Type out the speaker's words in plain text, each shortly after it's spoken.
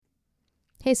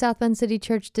Hey, South Bend City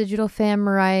Church Digital fam,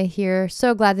 Mariah here.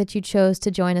 So glad that you chose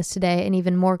to join us today, and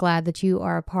even more glad that you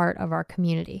are a part of our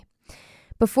community.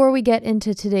 Before we get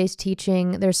into today's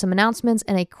teaching, there's some announcements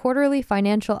and a quarterly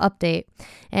financial update.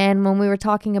 And when we were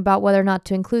talking about whether or not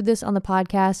to include this on the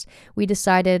podcast, we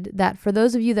decided that for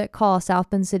those of you that call South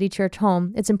Bend City Church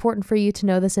home, it's important for you to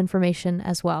know this information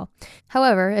as well.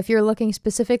 However, if you're looking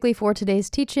specifically for today's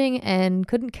teaching and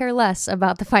couldn't care less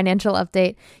about the financial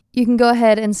update, you can go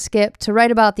ahead and skip to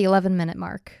right about the 11-minute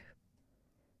mark.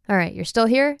 All right, you're still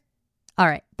here? All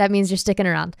right, that means you're sticking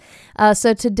around.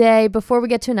 So today, before we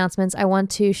get to announcements, I want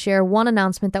to share one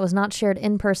announcement that was not shared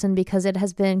in person because it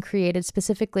has been created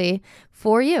specifically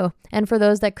for you and for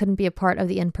those that couldn't be a part of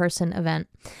the in-person event.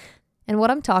 And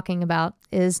what I'm talking about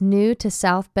is new to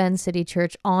South Bend City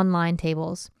Church online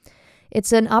tables.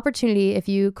 It's an opportunity, if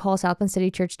you call South Bend City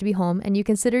Church to be home and you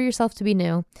consider yourself to be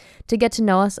new, to get to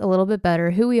know us a little bit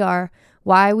better, who we are,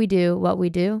 why we do what we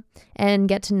do, and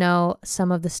get to know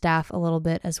some of the staff a little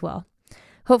bit as well.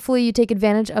 Hopefully you take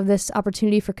advantage of this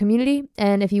opportunity for community,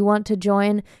 and if you want to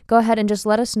join, go ahead and just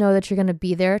let us know that you're going to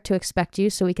be there to expect you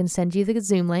so we can send you the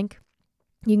Zoom link.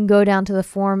 You can go down to the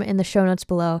form in the show notes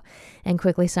below and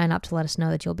quickly sign up to let us know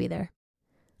that you'll be there.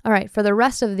 All right, for the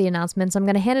rest of the announcements, I'm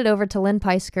going to hand it over to Lynn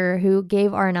Peisker, who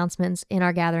gave our announcements in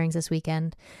our gatherings this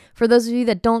weekend. For those of you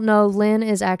that don't know, Lynn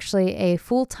is actually a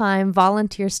full-time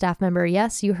volunteer staff member.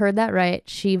 Yes, you heard that right.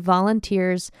 She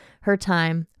volunteers her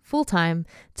time full-time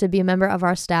to be a member of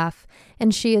our staff,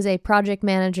 and she is a project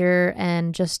manager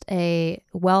and just a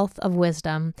wealth of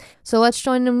wisdom. So let's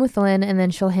join in with Lynn, and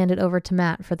then she'll hand it over to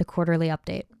Matt for the quarterly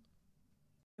update.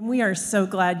 We are so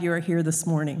glad you are here this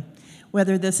morning.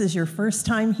 Whether this is your first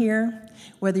time here,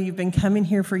 whether you've been coming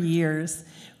here for years,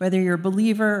 whether you're a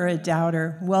believer or a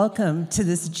doubter, welcome to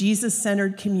this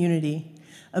Jesus-centered community,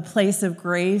 a place of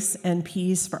grace and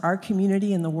peace for our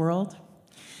community and the world.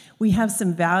 We have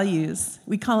some values.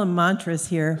 We call them mantras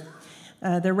here.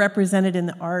 They're represented in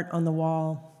the art on the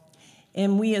wall.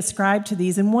 And we ascribe to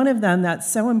these. And one of them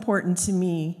that's so important to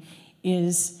me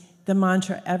is the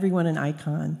mantra, everyone an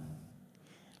icon.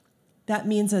 That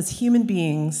means as human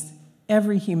beings,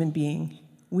 every human being,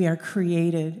 we are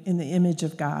created in the image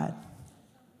of God.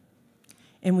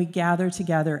 And we gather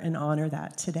together and honor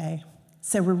that today.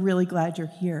 So we're really glad you're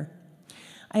here.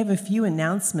 I have a few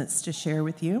announcements to share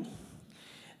with you.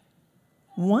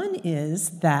 One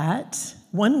is that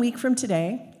 1 week from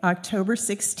today, October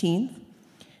 16th,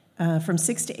 from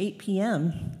 6 to 8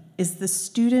 p.m., is the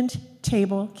student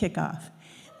table kickoff.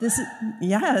 This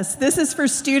is for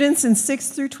students in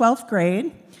 6th through 12th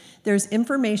grade. There's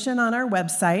information on our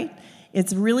website.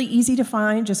 It's really easy to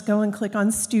find. Just go and click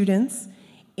on students.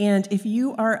 And if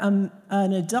you are an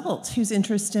adult who's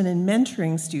interested in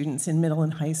mentoring students in middle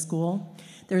and high school,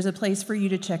 there's a place for you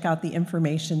to check out the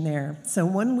information there. So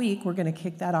 1 week, we're going to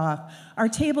kick that off. Our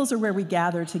tables are where we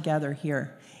gather together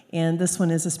here, and this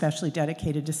one is especially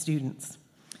dedicated to students.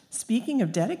 Speaking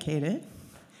of dedicated,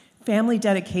 Family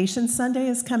Dedication Sunday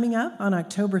is coming up on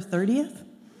October 30th.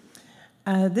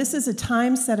 This is a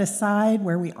time set aside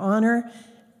where we honor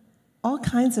all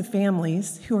kinds of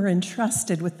families who are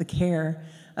entrusted with the care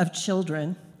of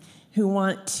children, who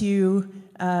want to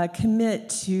commit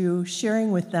to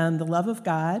sharing with them the love of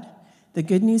God, the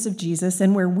good news of Jesus,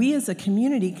 and where we as a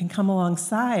community can come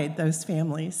alongside those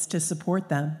families to support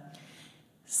them.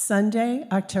 Sunday,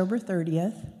 October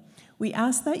 30th, we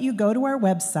ask that you go to our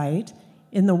website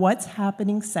in the What's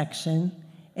Happening section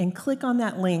and click on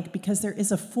that link, because there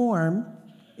is a form,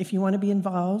 if you want to be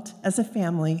involved as a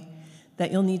family,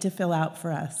 that you'll need to fill out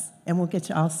for us, and we'll get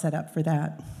you all set up for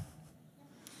that.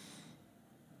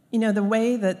 You know, the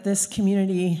way that this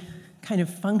community kind of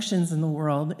functions in the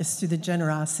world is through the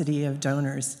generosity of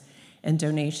donors and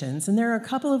donations. And there are a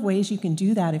couple of ways you can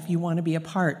do that if you want to be a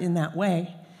part in that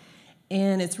way.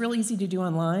 And it's real easy to do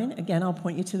online. Again, I'll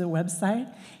point you to the website.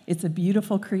 It's a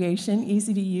beautiful creation,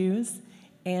 easy to use.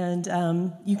 And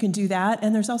you can do that.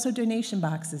 And there's also donation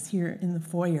boxes here in the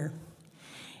foyer.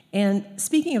 And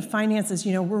speaking of finances,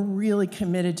 you know, we're really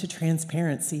committed to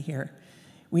transparency here.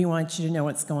 We want you to know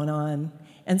what's going on.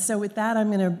 And so with that,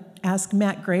 I'm going to ask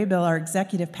Matt Graybill, our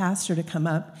executive pastor, to come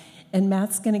up, and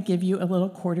Matt's going to give you a little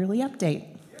quarterly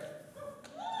update.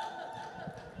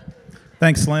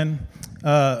 Thanks, Lynn.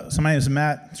 So my name is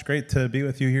Matt. It's great to be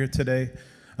with you here today.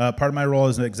 Part of my role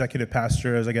as an executive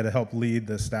pastor is I get to help lead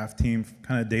the staff team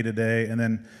kind of day to day, and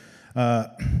then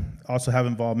also have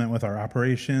involvement with our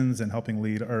operations and helping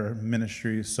lead our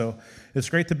ministries. So it's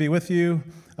great to be with you.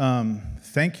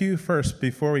 Thank you first.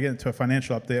 Before we get into a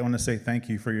financial update, I want to say thank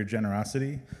you for your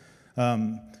generosity.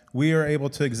 We are able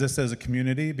to exist as a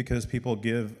community because people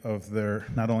give of their,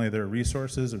 not only their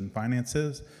resources and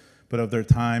finances, but of their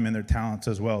time and their talents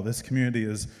as well. This community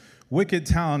is wicked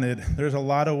talented. There's a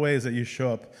lot of ways that you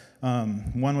show up.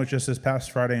 One was just this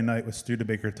past Friday night with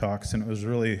Studebaker Talks, and it was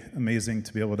really amazing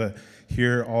to be able to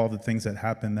hear all the things that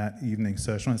happened that evening.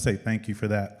 So I just want to say thank you for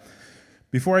that.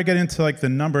 Before I get into like the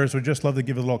numbers, we'd just love to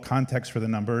give a little context for the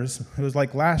numbers. It was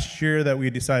like last year that we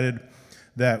decided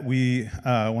that we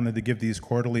wanted to give these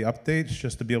quarterly updates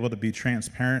just to be able to be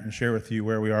transparent and share with you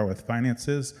where we are with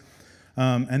finances.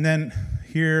 And then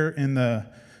here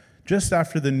just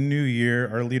after the new year,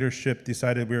 our leadership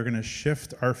decided we were going to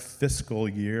shift our fiscal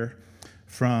year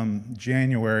from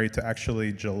January to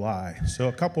actually July. So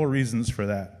a couple of reasons for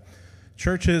that.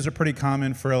 Churches are pretty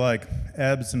common for like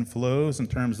ebbs and flows in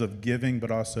terms of giving,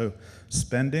 but also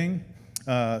spending.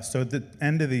 So at the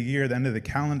end of the year, the end of the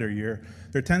calendar year,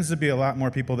 there tends to be a lot more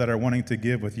people that are wanting to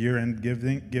give with year-end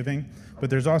giving, but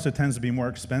there's also tends to be more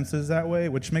expenses that way,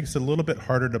 which makes it a little bit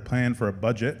harder to plan for a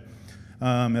budget.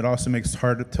 It also makes it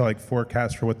harder to like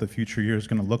forecast for what the future year is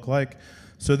going to look like.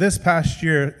 So this past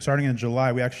year, starting in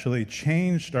July, we actually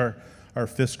changed our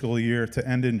fiscal year to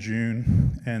end in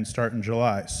June and start in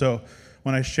July. So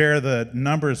when I share the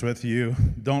numbers with you,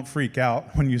 don't freak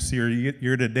out when you see your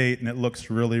year-to-date and it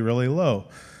looks really, really low,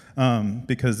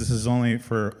 because this is only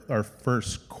for our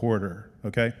first quarter,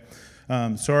 okay?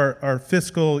 So our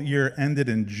fiscal year ended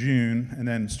in June and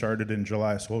then started in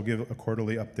July, so we'll give a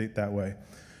quarterly update that way.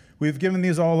 We've given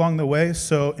these all along the way,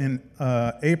 so in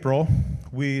April,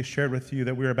 we shared with you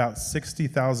that we were about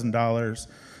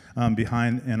 $60,000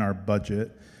 behind in our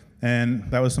budget. And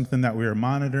that was something that we were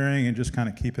monitoring and just kind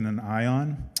of keeping an eye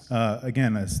on.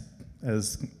 Again, as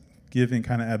giving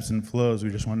kind of ebbs and flows,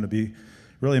 we just wanted to be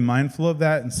really mindful of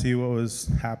that and see what was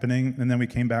happening. And then we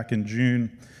came back in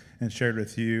June and shared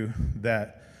with you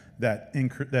that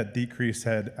decrease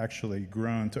had actually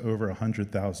grown to over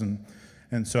 100,000.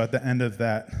 And so at the end of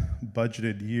that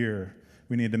budgeted year,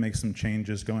 we need to make some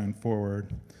changes going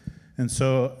forward. And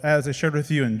so, as I shared with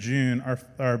you in June,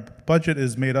 our budget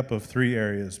is made up of 3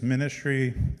 areas: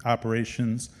 ministry,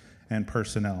 operations, and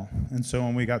personnel. And so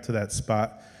when we got to that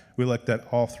spot, we looked at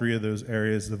all 3 of those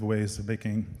areas of ways of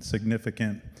making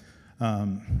significant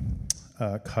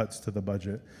cuts to the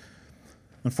budget.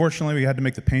 Unfortunately, we had to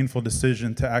make the painful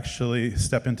decision to actually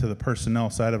step into the personnel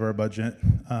side of our budget,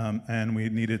 and we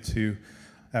needed to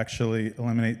actually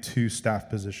eliminate 2 staff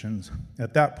positions.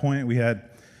 At that point, we had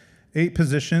 8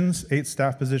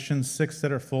 staff positions, 6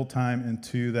 that are full-time and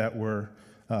 2 that were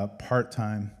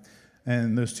part-time.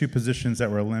 And those 2 positions that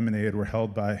were eliminated were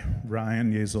held by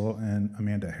Ryan Yazel and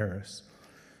Amanda Harris.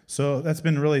 So that's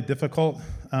been a really difficult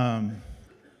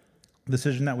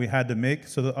decision that we had to make.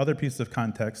 So the other piece of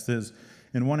context is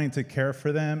in wanting to care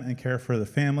for them and care for the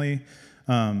family,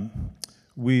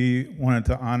 we wanted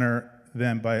to honor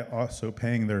them by also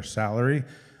paying their salary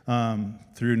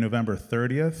through November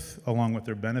 30th, along with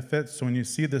their benefits. So when you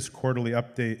see this quarterly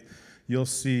update, you'll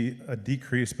see a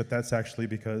decrease, but that's actually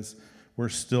because we're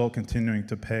still continuing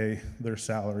to pay their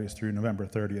salaries through November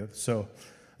 30th. So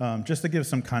just to give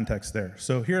some context there.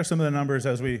 So here are some of the numbers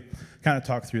as we kind of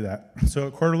talk through that. So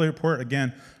a quarterly report,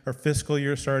 again, our fiscal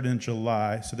year started in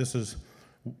July. So this is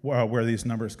where these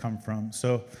numbers come from.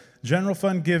 So general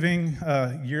fund giving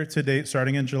year to date,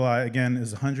 starting in July, again,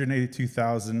 is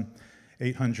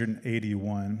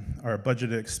 $182,881. Our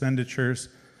budgeted expenditures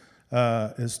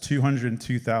is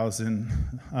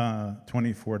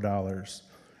 $202,024.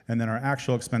 And then our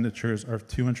actual expenditures are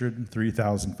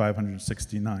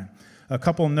 $203,569. A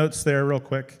couple notes there real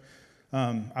quick.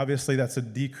 Obviously, that's a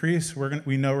decrease.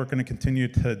 We know we're going to continue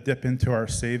to dip into our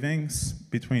savings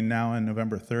between now and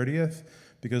November 30th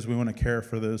because we want to care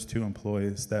for those 2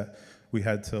 employees that we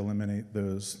had to eliminate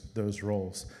those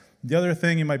roles. The other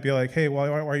thing, you might be like, hey, why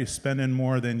are you spending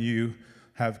more than you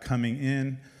have coming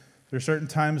in? There's certain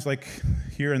times, like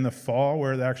here in the fall,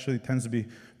 where there actually tends to be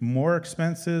more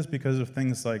expenses because of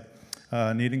things like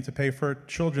needing to pay for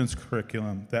children's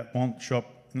curriculum that won't show up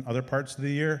in other parts of the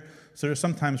year. So there's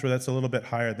some times where that's a little bit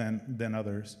higher than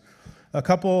others. A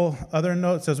couple other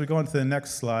notes as we go into the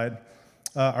next slide.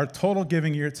 Our total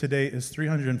giving year to date is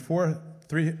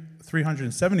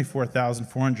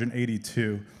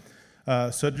 $374,482.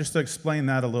 So just to explain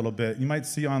that a little bit, you might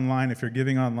see online, if you're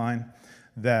giving online,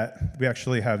 that we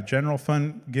actually have general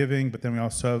fund giving, but then we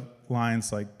also have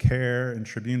lines like CARE and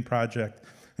Tribune Project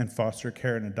and Foster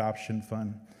Care and Adoption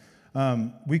Fund.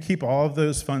 We keep all of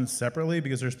those funds separately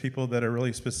because there's people that are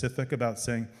really specific about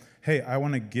saying, hey, I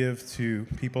want to give to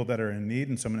people that are in need,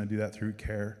 and so I'm going to do that through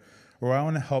CARE. Or I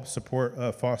want to help support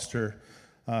foster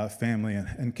family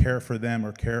and care for them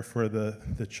or care for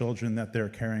the children that they're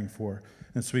caring for.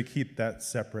 And so we keep that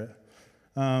separate.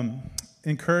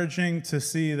 Encouraging to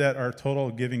see that our total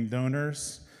giving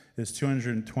donors is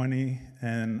 220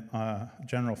 and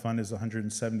general fund is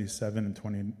 177 and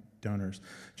 20 donors.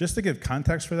 Just to give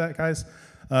context for that, guys,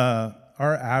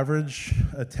 our average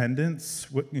attendance,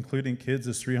 including kids,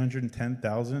 is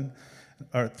 310,000.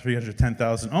 Or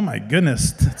 310,000. Oh my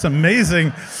goodness, it's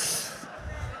amazing.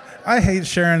 I hate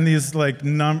sharing these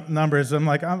numbers. I'm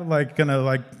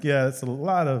gonna yeah, it's a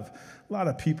lot of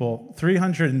people.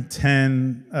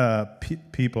 310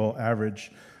 people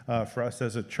average for us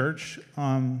as a church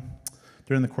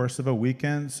during the course of a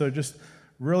weekend. So just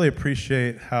really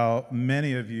appreciate how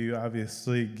many of you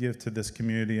obviously give to this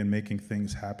community and making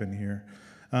things happen here.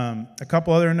 A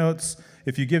couple other notes.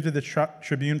 If you give to the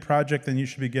Tribune Project, then you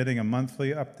should be getting a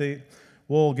monthly update.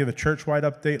 We'll give a church-wide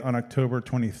update on October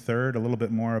 23rd, a little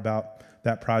bit more about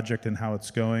that project and how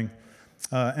it's going.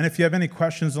 And if you have any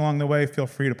questions along the way, feel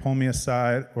free to pull me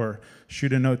aside or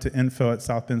shoot a note to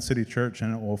info@South Bend City Church,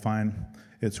 and it will find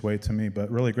its way to me. But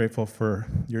really grateful for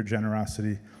your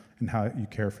generosity and how you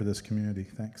care for this community.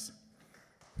 Thanks.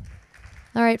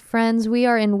 All right, friends, we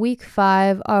are in week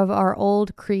 5 of our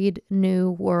Old Creed,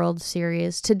 New World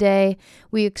series. Today,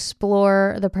 we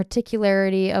explore the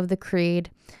particularity of the creed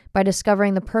by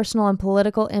discovering the personal and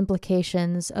political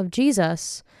implications of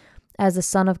Jesus as the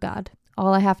Son of God.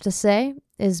 All I have to say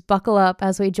is buckle up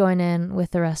as we join in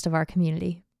with the rest of our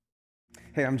community.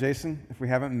 Hey, I'm Jason, if we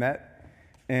haven't met.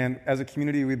 And as a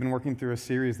community, we've been working through a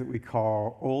series that we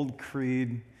call Old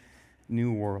Creed,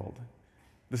 New World.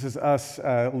 This is us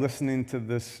listening to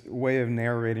this way of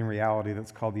narrating reality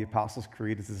that's called the Apostles'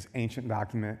 Creed. It's this ancient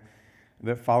document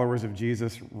that followers of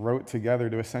Jesus wrote together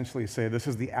to essentially say this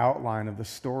is the outline of the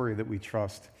story that we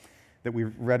trust, that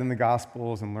we've read in the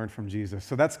Gospels and learned from Jesus.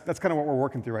 So that's kind of what we're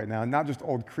working through right now. Not just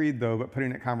Old Creed, though, but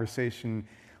putting it conversationally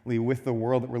with the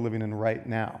world that we're living in right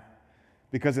now.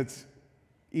 Because it's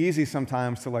easy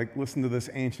sometimes to listen to this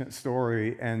ancient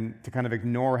story and to kind of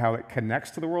ignore how it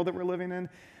connects to the world that we're living in,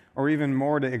 or even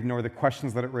more to ignore the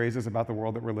questions that it raises about the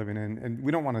world that we're living in. And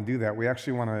we don't want to do that. We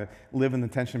actually want to live in the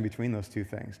tension between those two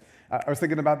things. I was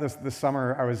thinking about this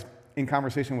summer. I was in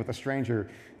conversation with a stranger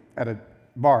at a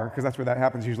bar, because that's where that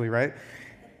happens usually, right?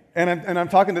 And I'm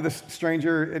talking to this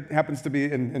stranger. It happens to be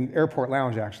in an airport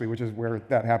lounge, actually, which is where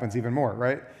that happens even more,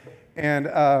 right? And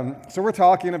so we're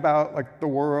talking about the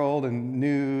world and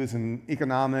news and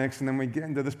economics, and then we get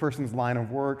into this person's line of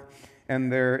work,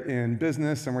 and they're in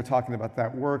business, and we're talking about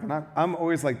that work. And I'm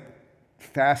always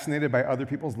fascinated by other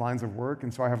people's lines of work,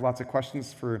 and so I have lots of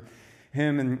questions for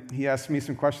him, and he asked me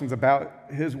some questions about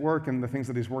his work and the things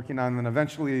that he's working on. And then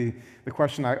eventually, the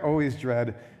question I always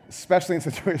dread, especially in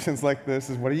situations like this,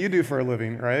 is what do you do for a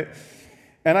living, right?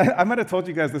 And I might have told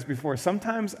you guys this before.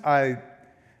 Sometimes I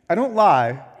don't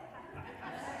lie.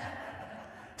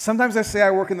 Sometimes I say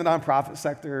I work in the nonprofit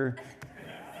sector.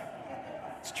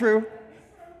 It's true.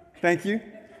 Thank you.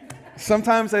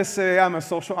 Sometimes I say I'm a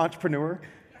social entrepreneur,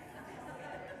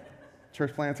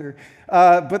 church planter.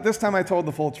 But this time I told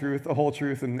the full truth, the whole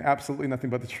truth, and absolutely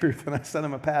nothing but the truth. And I said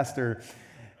I'm a pastor.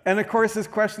 And of course, his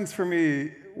questions for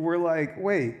me were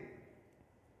wait,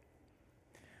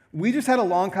 we just had a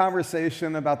long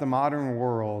conversation about the modern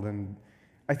world. And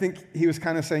I think he was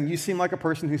kind of saying, you seem like a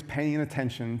person who's paying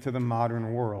attention to the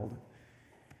modern world.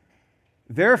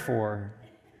 Therefore,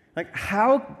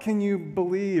 how can you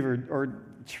believe or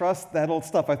trust that old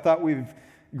stuff? I thought we've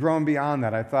grown beyond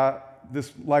that. I thought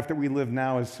this life that we live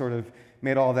now has sort of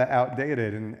made all that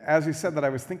outdated. And as he said that, I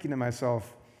was thinking to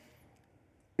myself,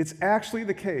 it's actually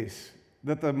the case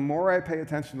that the more I pay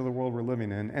attention to the world we're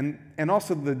living in, and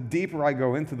also the deeper I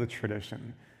go into the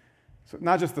tradition, so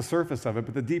not just the surface of it,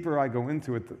 but the deeper I go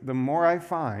into it, the more I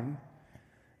find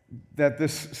that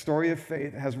this story of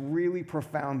faith has really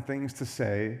profound things to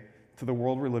say to the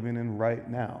world we're living in right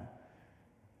now.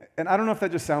 And I don't know if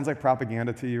that just sounds like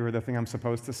propaganda to you or the thing I'm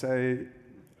supposed to say.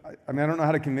 I don't know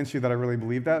how to convince you that I really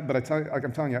believe that, but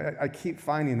I'm telling you, I keep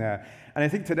finding that. And I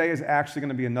think today is actually going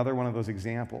to be another one of those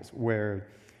examples where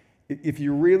if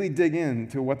you really dig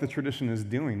into what the tradition is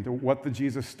doing, to what the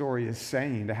Jesus story is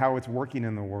saying, to how it's working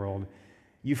in the world,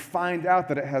 you find out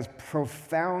that it has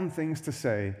profound things to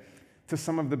say to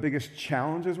some of the biggest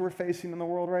challenges we're facing in the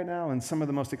world right now and some of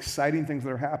the most exciting things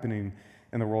that are happening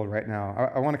in the world right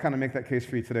now. I want to kind of make that case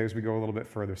for you today as we go a little bit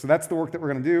further. So that's the work that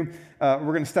we're going to do. We're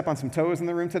going to step on some toes in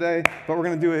the room today, but we're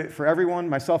going to do it for everyone,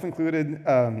 myself included.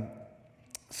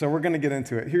 So we're going to get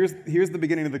into it. Here's the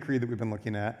beginning of the creed that we've been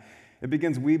looking at. It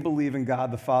begins, we believe in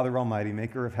God, the Father Almighty,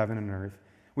 maker of heaven and earth.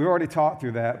 We've already talked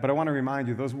through that, but I want to remind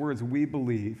you, those words, we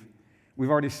believe, We've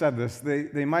already said this.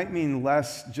 They might mean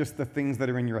less just the things that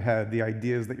are in your head, the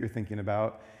ideas that you're thinking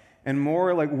about, and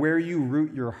more like where you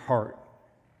root your heart.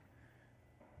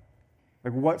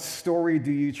 Like, what story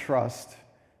do you trust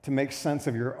to make sense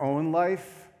of your own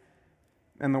life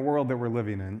and the world that we're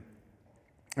living in?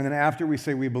 And then after we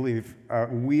say we believe,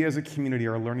 we as a community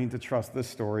are learning to trust this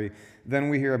story. Then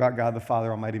we hear about God the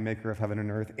Father, Almighty Maker of heaven and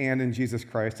earth, and in Jesus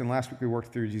Christ. And last week we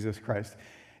worked through Jesus Christ.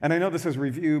 And I know this is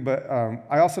review, but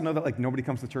I also know that nobody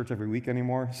comes to church every week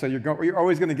anymore. So you're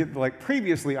always going to get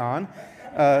previously on.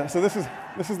 So this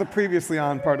is the previously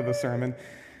on part of the sermon.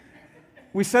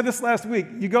 We said this last week.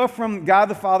 You go from God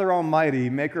the Father Almighty,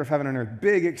 Maker of heaven and earth,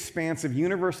 big, expansive,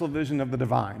 universal vision of the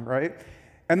divine, right?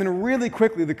 And then really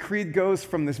quickly, the creed goes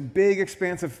from this big,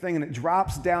 expansive thing, and it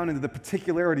drops down into the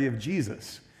particularity of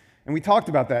Jesus. And we talked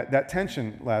about that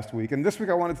tension last week. And this week,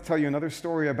 I wanted to tell you another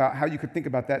story about how you could think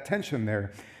about that tension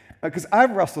there. Because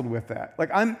I've wrestled with that.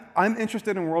 I'm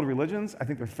interested in world religions. I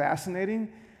think they're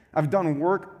fascinating. I've done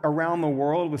work around the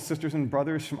world with sisters and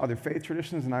brothers from other faith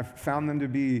traditions, and I've found them to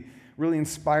be really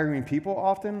inspiring people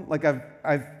often.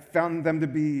 I've found them to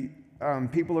be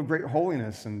people of great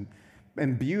holiness and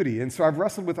beauty. And so I've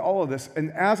wrestled with all of this.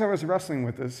 And as I was wrestling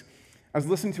with this, I was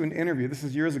listening to an interview. This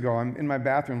is years ago. I'm in my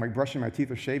bathroom, brushing my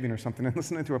teeth or shaving or something, and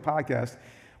listening to a podcast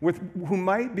with who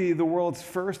might be the world's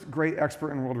first great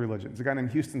expert in world religions, a guy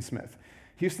named Huston Smith.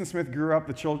 Huston Smith grew up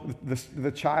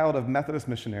the child of Methodist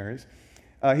missionaries.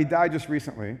 He died just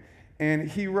recently. And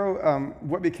he wrote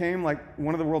what became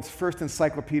one of the world's first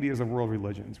encyclopedias of world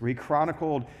religions, where he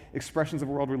chronicled expressions of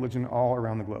world religion all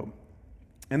around the globe.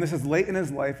 And this is late in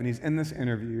his life, and he's in this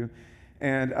interview.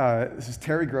 And this is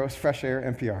Terry Gross, Fresh Air,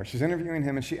 NPR. She's interviewing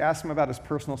him, and she asked him about his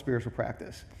personal spiritual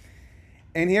practice.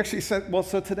 And he actually said, well,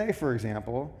 so today, for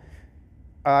example,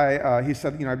 he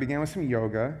said, I began with some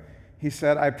yoga. He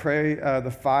said, I pray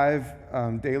the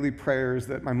 5 daily prayers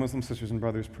that my Muslim sisters and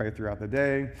brothers pray throughout the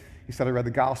day. He said, I read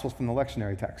the Gospels from the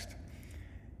lectionary text.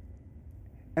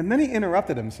 And then he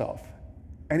interrupted himself.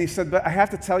 And he said, but I have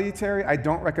to tell you, Terry, I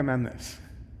don't recommend this.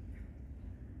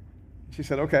 She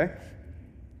said, okay.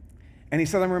 And he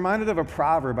said, I'm reminded of a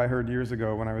proverb I heard years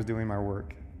ago when I was doing my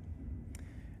work.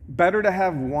 Better to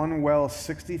have one well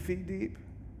 60 feet deep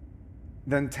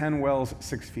than 10 wells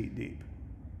 6 feet deep.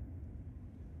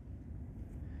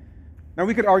 Now,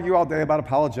 we could argue all day about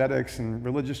apologetics and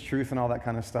religious truth and all that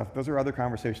kind of stuff. Those are other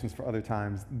conversations for other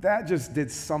times. That just did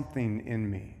something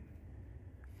in me.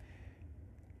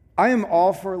 I am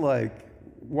all for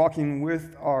walking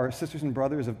with our sisters and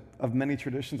brothers of many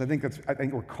traditions. I think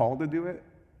we're called to do it.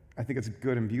 I think it's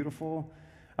good and beautiful.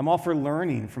 I'm all for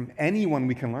learning from anyone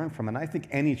we can learn from, and I think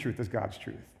any truth is God's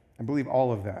truth. I believe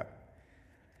all of that.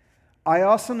 I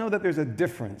also know that there's a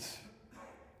difference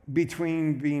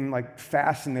between being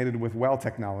fascinated with well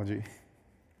technology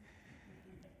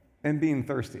and being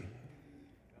thirsty.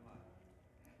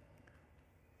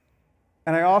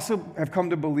 And I also have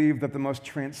come to believe that the most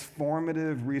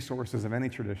transformative resources of any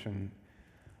tradition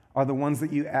are the ones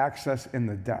that you access in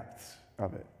the depths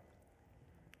of it.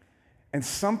 And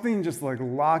something just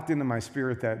locked into my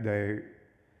spirit that day,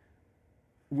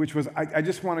 which was I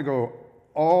just want to go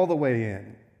all the way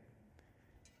in,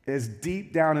 as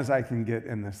deep down as I can get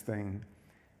in this thing.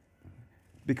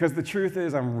 Because the truth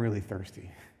is, I'm really thirsty.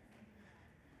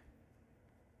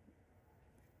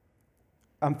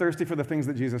 I'm thirsty for the things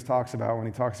that Jesus talks about when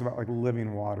he talks about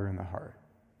living water in the heart.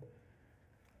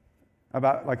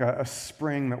 About a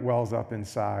spring that wells up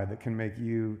inside that can make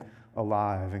you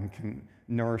alive and can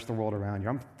nourish the world around you.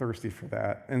 I'm thirsty for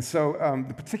that. And so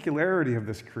the particularity of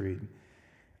this creed,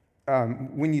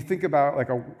 when you think about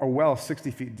a well 60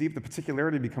 feet deep, the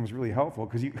particularity becomes really helpful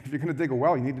because if you're going to dig a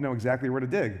well, you need to know exactly where to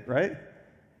dig, right?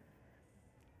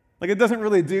 It doesn't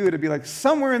really do to be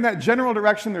somewhere in that general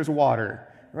direction there's water,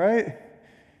 right?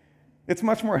 It's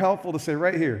much more helpful to say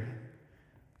right here,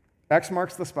 X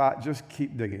marks the spot, just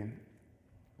keep digging.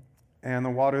 And the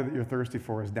water that you're thirsty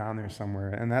for is down there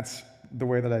somewhere. And that's the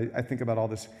way that I think about all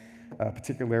this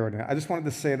particularity. I just wanted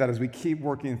to say that as we keep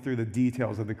working through the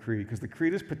details of the creed, because the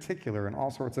creed is particular in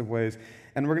all sorts of ways,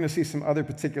 and we're going to see some other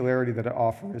particularity that it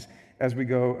offers as we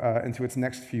go into its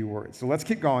next few words. So let's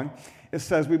keep going. It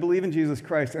says, we believe in Jesus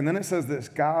Christ, and then it says this,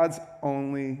 God's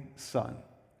only Son.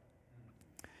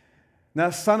 Now,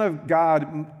 Son of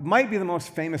God might be the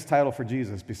most famous title for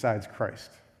Jesus besides Christ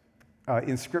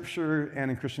in Scripture and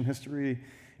in Christian history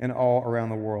and all around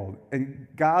the world. And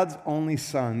God's only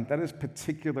Son, that is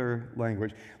particular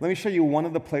language. Let me show you one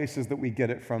of the places that we get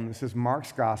it from. This is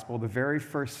Mark's Gospel, the very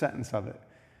first sentence of it,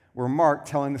 where Mark,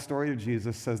 telling the story of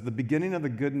Jesus, says, the beginning of the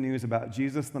good news about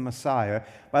Jesus the Messiah.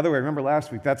 By the way, remember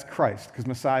last week, that's Christ, because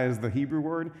Messiah is the Hebrew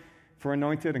word for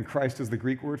anointed, and Christ is the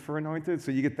Greek word for anointed.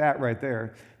 So you get that right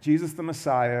there. Jesus the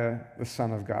Messiah, the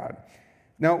Son of God.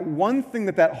 Now, one thing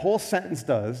that whole sentence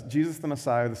does, Jesus the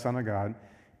Messiah, the Son of God,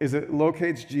 is it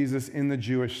locates Jesus in the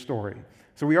Jewish story.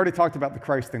 So we already talked about the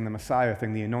Christ thing, the Messiah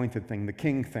thing, the anointed thing, the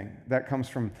king thing. That comes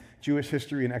from Jewish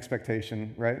history and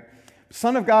expectation, right?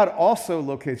 Son of God also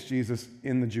locates Jesus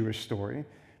in the Jewish story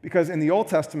because in the Old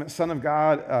Testament, Son of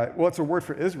God, it's a word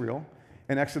for Israel.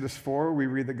 In Exodus 4, we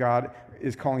read that God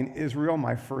is calling Israel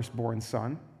my firstborn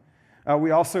son.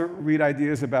 We also read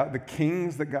ideas about the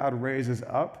kings that God raises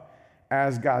up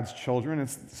as God's children.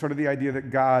 It's sort of the idea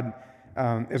that God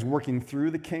is working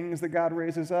through the kings that God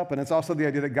raises up, and it's also the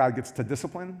idea that God gets to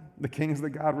discipline the kings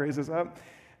that God raises up.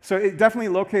 So it definitely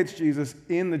locates Jesus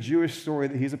in the Jewish story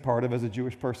that he's a part of as a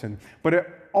Jewish person. But it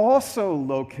also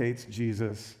locates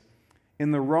Jesus in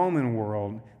the Roman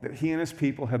world that he and his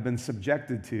people have been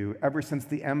subjected to ever since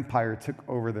the empire took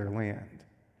over their land.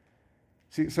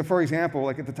 See, so for example,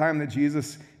 like at the time that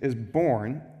Jesus is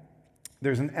born,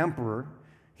 there's an emperor.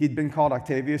 He'd been called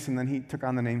Octavius, and then he took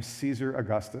on the name Caesar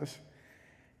Augustus.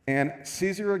 And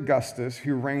Caesar Augustus,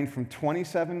 who reigned from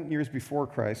 27 years before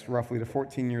Christ, roughly, to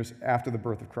 14 years after the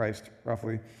birth of Christ,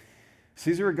 roughly,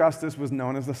 Caesar Augustus was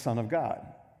known as the Son of God.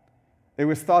 It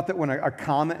was thought that when a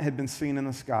comet had been seen in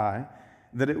the sky,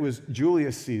 that it was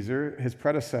Julius Caesar, his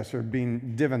predecessor,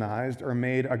 being divinized or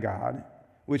made a god,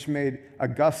 which made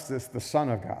Augustus the Son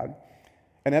of God.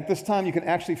 And at this time, you can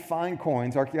actually find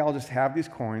coins. Archaeologists have these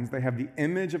coins. They have the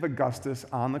image of Augustus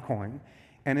on the coin,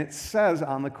 and it says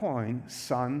on the coin,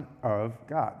 Son of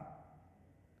God.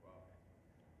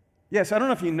 Yes, I don't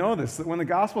know if you know this, that when the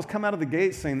Gospels come out of the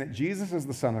gate saying that Jesus is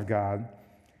the Son of God,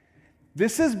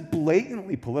 this is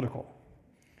blatantly political.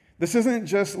 This isn't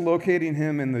just locating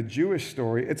him in the Jewish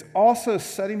story, it's also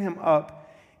setting him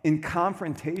up in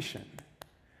confrontation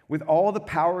with all the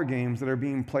power games that are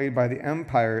being played by the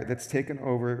empire that's taken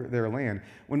over their land.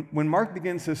 When Mark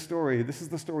begins his story, this is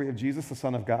the story of Jesus, the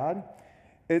Son of God,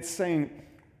 it's saying,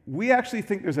 we actually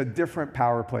think there's a different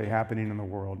power play happening in the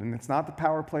world, and it's not the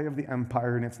power play of the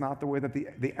empire, and it's not the way that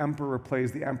the emperor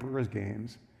plays the emperor's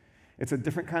games. It's a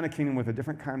different kind of kingdom with a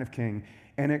different kind of king,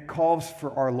 and it calls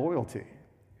for our loyalty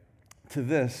to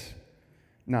this,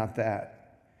 not that.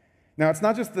 Now, it's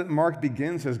not just that Mark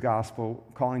begins his gospel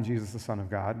calling Jesus the Son of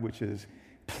God, which is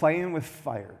playing with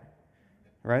fire,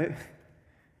 right?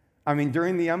 I mean,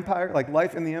 during the empire, like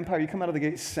life in the empire, you come out of the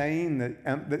gate saying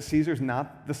that Caesar's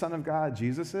not the Son of God,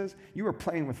 Jesus is, you are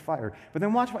playing with fire. But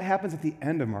then watch what happens at the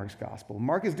end of Mark's gospel.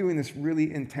 Mark is doing this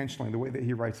really intentionally, the way that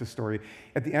he writes his story.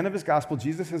 At the end of his gospel,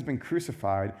 Jesus has been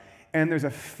crucified, and there's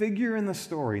a figure in the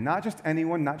story, not just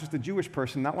anyone, not just a Jewish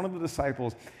person, not one of the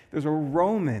disciples. There's a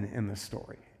Roman in the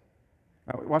story.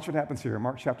 Now, watch what happens here in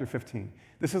Mark chapter 15.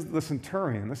 This is the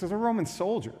centurion. This is a Roman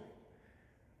soldier.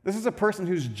 This is a person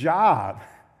whose job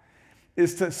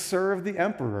is to serve the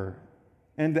emperor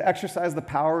and to exercise the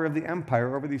power of the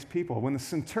empire over these people. When the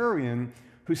centurion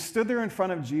who stood there in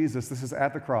front of Jesus, this is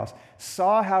at the cross,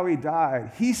 saw how he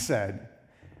died, he said,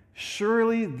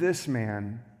 "Surely this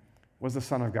man was the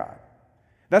Son of God."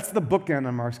 That's the bookend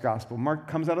on Mark's gospel. Mark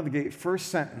comes out of the gate, first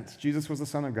sentence, Jesus was the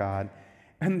Son of God.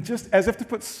 And just as if to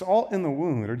put salt in the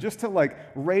wound or just to like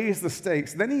raise the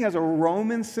stakes, then he has a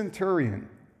Roman centurion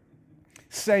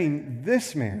saying,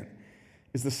 "This man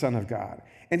is the Son of God."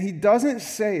 And he doesn't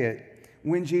say it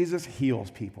when Jesus heals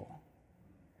people.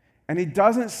 And he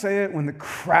doesn't say it when the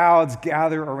crowds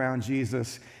gather around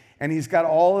Jesus and he's got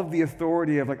all of the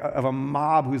authority of a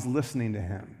mob who's listening to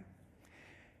him.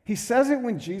 He says it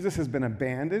when Jesus has been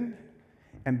abandoned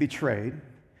and betrayed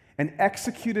and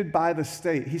executed by the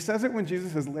state. He says it when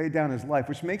Jesus has laid down his life,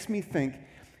 which makes me think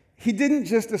he didn't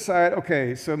just decide,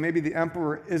 okay, so maybe the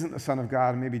emperor isn't the Son of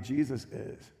God, and maybe Jesus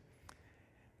is.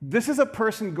 This is a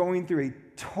person going through a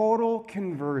total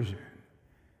conversion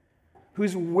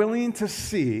who's willing to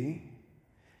see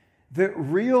that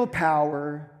real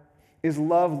power is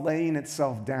love laying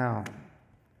itself down,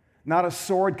 not a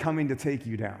sword coming to take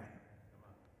you down.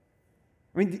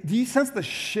 I mean, do you sense the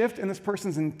shift in this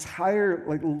person's entire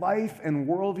life and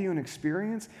worldview and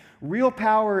experience? Real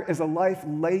power is a life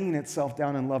laying itself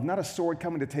down in love, not a sword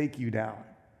coming to take you down.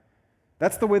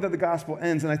 That's the way that the gospel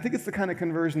ends, and I think it's the kind of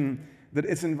conversion that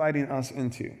it's inviting us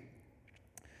into.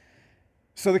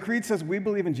 So the creed says we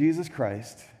believe in Jesus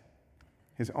Christ,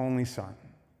 his only Son.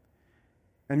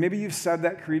 And maybe you've said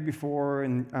that creed before,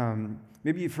 and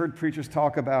maybe you've heard preachers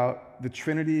talk about the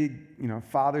Trinity,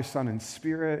 Father, Son, and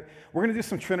Spirit. We're going to do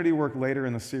some Trinity work later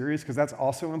in the series because that's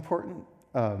also important.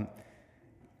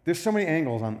 There's so many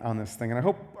angles on this thing, and I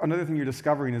hope another thing you're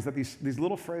discovering is that these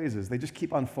little phrases, they just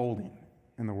keep unfolding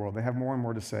in the world. They have more and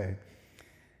more to say.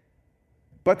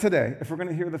 But today, if we're going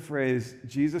to hear the phrase,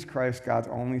 Jesus Christ, God's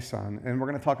only Son, and we're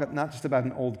going to talk not just about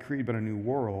an old creed, but a new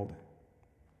world,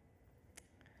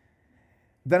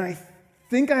 then I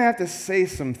think I have to say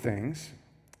some things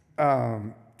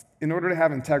in order to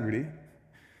have integrity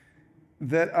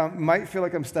that might feel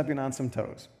like I'm stepping on some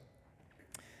toes.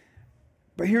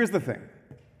 But here's the thing.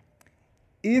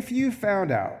 If you found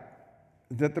out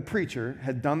that the preacher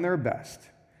had done their best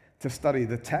to study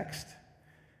the text,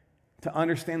 to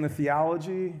understand the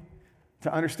theology,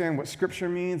 to understand what Scripture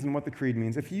means and what the creed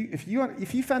means, if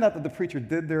you found out that the preacher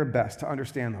did their best to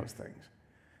understand those things,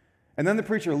 and then the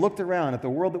preacher looked around at the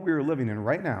world that we were living in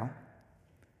right now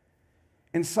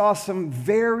and saw some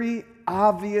very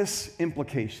obvious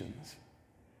implications,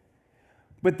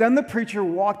 but then the preacher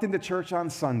walked into church on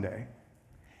Sunday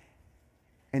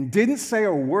and didn't say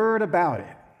a word about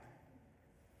it,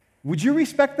 would you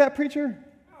respect that preacher?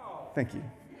 No. Thank you.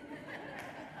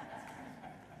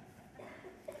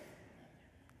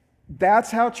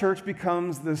 That's how church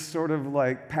becomes this sort of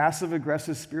like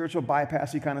passive-aggressive, spiritual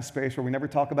bypassy kind of space where we never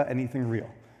talk about anything real.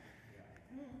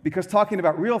 Because talking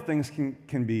about real things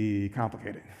can be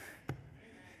complicated.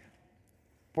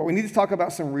 But we need to talk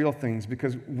about some real things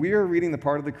because we are reading the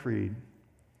part of the creed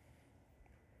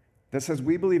that says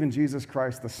we believe in Jesus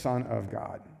Christ, the Son of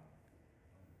God.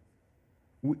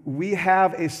 We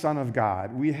have a Son of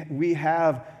God. We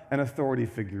have an authority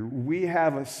figure. We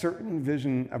have a certain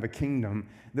vision of a kingdom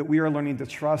that we are learning to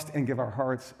trust and give our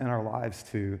hearts and our lives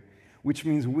to, which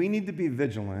means we need to be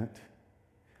vigilant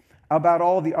about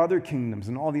all the other kingdoms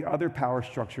and all the other power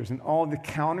structures and all the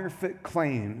counterfeit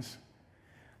claims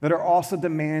that are also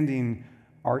demanding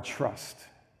our trust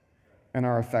and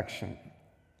our affection.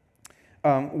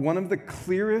 One of the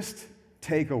clearest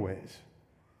takeaways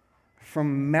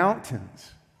from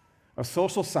mountains of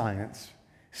social science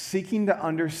seeking to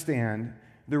understand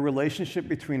the relationship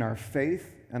between our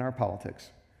faith and our politics,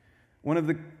 one of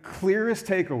the clearest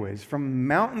takeaways from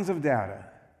mountains of data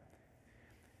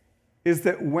is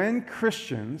that when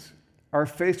Christians are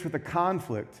faced with a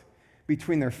conflict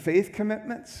between their faith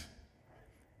commitments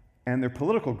and their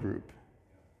political group,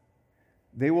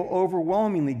 they will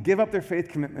overwhelmingly give up their faith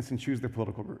commitments and choose their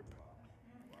political group.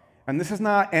 And this is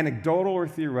not anecdotal or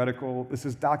theoretical. This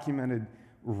is documented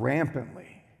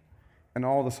rampantly in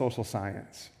all the social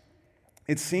science.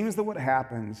 It seems that what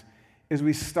happens is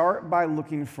we start by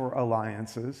looking for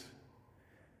alliances.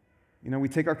 We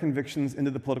take our convictions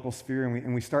into the political sphere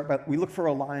and we look for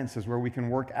alliances where we can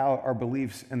work out our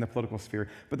beliefs in the political sphere.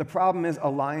 But the problem is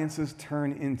alliances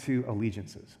turn into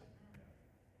allegiances,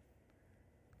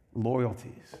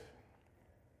 loyalties.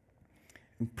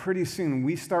 And pretty soon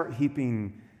we start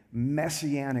heaping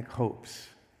messianic hopes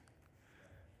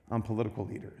on political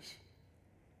leaders.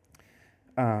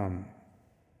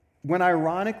 When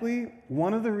ironically,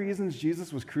 one of the reasons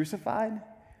Jesus was crucified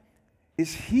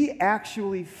is he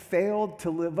actually failed to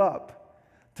live up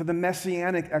to the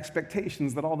messianic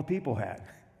expectations that all the people had.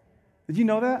 Did you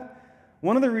know that?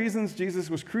 One of the reasons Jesus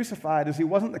was crucified is he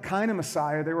wasn't the kind of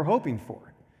Messiah they were hoping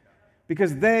for.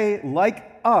 Because they,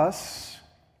 like us,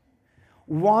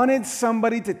 wanted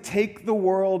somebody to take the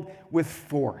world with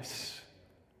force.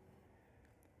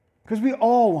 Because we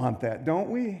all want that,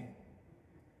 don't we?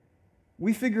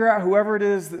 We figure out whoever it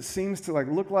is that seems to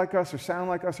look like us or sound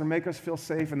like us or make us feel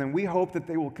safe, and then we hope that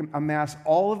they will amass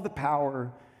all of the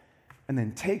power and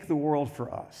then take the world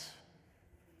for us,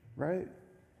 right?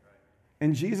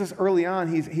 And Jesus, early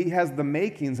on, he has the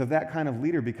makings of that kind of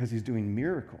leader because he's doing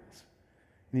miracles.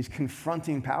 And he's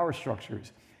confronting power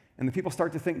structures. And the people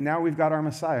start to think, now we've got our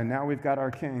Messiah, now we've got our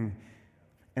King.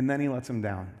 And then he lets them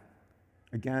down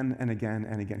again and again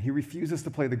and again. He refuses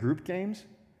to play the group games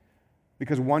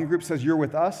because one group says, you're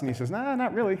with us. And he says, nah,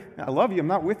 not really. I love you, I'm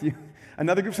not with you.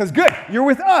 Another group says, good, you're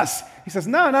with us. He says,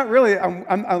 no, not really.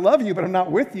 I love you, but I'm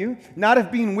not with you. Not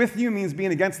if being with you means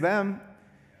being against them.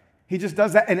 He just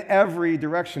does that in every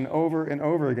direction over and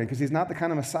over again because he's not the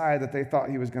kind of Messiah that they thought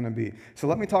he was going to be. So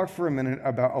let me talk for a minute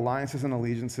about alliances and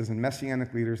allegiances and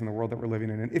messianic leaders in the world that we're living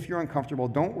in. And if you're uncomfortable,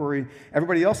 don't worry.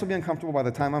 Everybody else will be uncomfortable by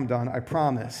the time I'm done, I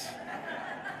promise.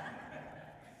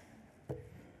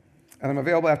 And I'm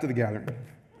available after the gathering.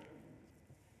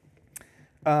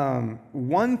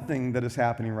 One thing that is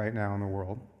happening right now in the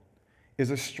world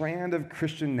is a strand of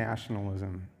Christian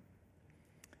nationalism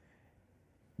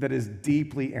that is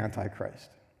deeply anti-Christ.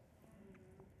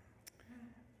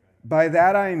 By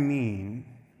that I mean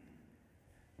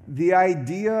the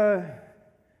idea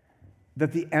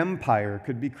that the empire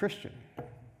could be Christian.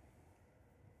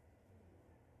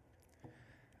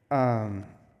 Now,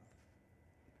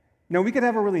 we could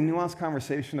have a really nuanced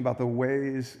conversation about the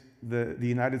ways the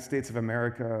United States of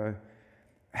America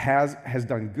has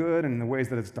done good and the ways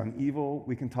that it's done evil.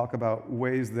 We can talk about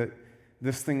ways that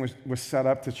this thing was set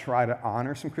up to try to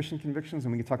honor some Christian convictions,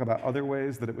 and we can talk about other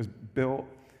ways that it was built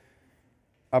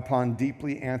upon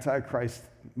deeply anti-Christ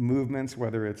movements,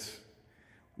 whether it's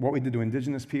what we did to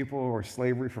indigenous people or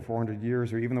slavery for 400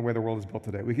 years or even the way the world is built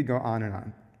today. We could go on and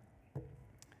on.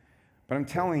 But I'm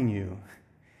telling you,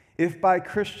 if by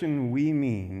Christian we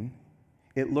mean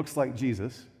it looks like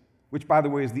Jesus, which, by the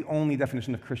way, is the only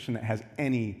definition of Christian that has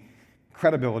any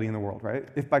credibility in the world, right?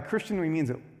 If by Christian we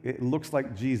mean it looks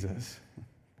like Jesus,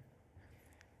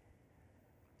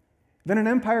 then an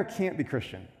empire can't be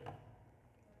Christian.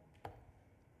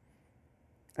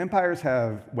 Empires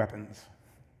have weapons.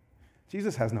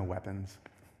 Jesus has no weapons.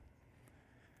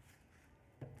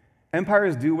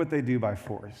 Empires do what they do by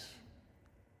force.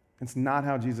 It's not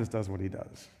how Jesus does what he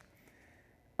does.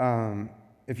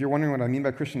 If you're wondering what I mean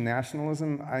by Christian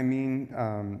nationalism, I mean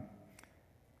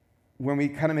when we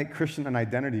kind of make Christian an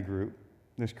identity group,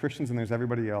 there's Christians and there's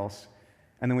everybody else,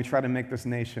 and then we try to make this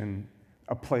nation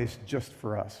a place just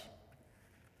for us.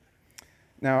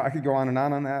 Now, I could go on and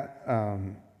on that,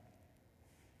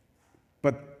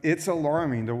 but it's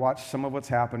alarming to watch some of what's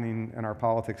happening in our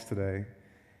politics today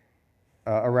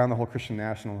around the whole Christian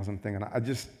nationalism thing, and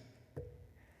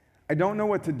I don't know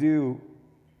what to do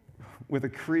with a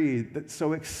creed that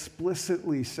so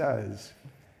explicitly says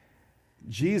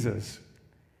Jesus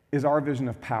is our vision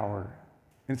of power.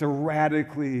 And it's a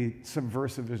radically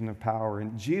subversive vision of power.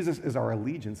 And Jesus is our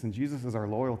allegiance, and Jesus is our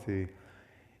loyalty.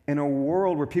 In a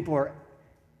world where people are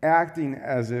acting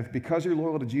as if because you're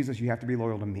loyal to Jesus, you have to be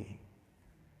loyal to me.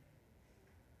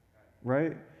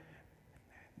 Right?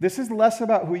 This is less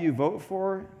about who you vote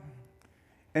for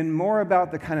and more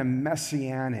about the kind of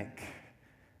messianic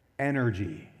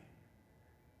energy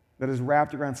that is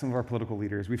wrapped around some of our political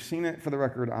leaders. We've seen it, for the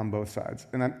record, on both sides.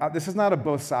 And this is not a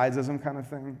both sidesism kind of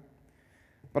thing,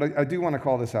 but I do want to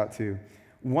call this out too.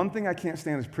 One thing I can't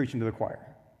stand is preaching to the choir.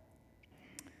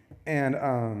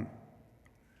 And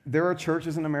there are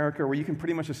churches in America where you can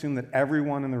pretty much assume that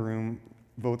everyone in the room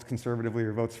votes conservatively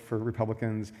or votes for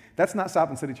Republicans. That's not South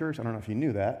Bend City Church. I don't know if you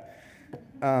knew that.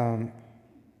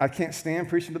 I can't stand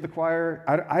preaching to the choir.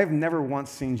 I've never once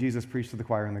seen Jesus preach to the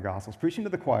choir in the Gospels. Preaching to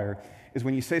the choir is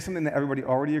when you say something that everybody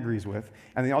already agrees with,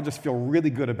 and they all just feel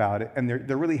really good about it, and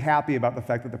they're really happy about the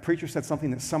fact that the preacher said something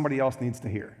that somebody else needs to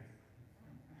hear.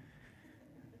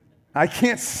 I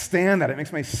can't stand that. It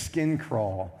makes my skin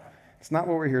crawl. It's not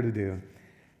what we're here to do.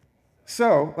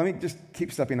 So let me just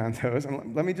keep stepping on toes,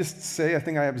 and let me just say a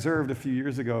thing I observed a few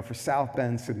years ago for South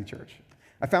Bend City Church.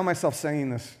 I found myself saying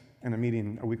this in a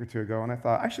meeting a week or two ago, and I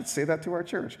thought, I should say that to our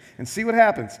church and see what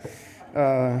happens.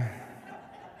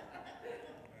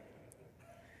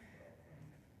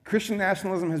 Christian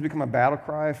nationalism has become a battle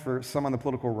cry for some on the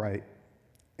political right,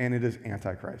 and it is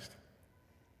antichrist.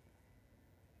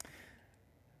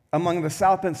 Among the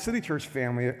South Bend City Church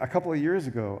family, a couple of years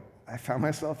ago, I found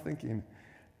myself thinking,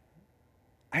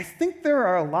 I think there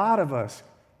are a lot of us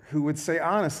who would say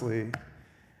honestly,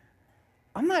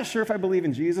 I'm not sure if I believe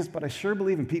in Jesus, but I sure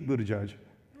believe in Pete Buttigieg.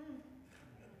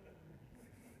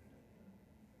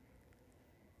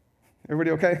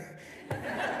 Everybody okay?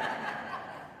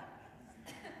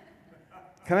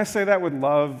 Can I say that with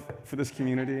love for this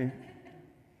community?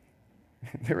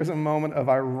 There was a moment of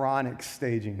ironic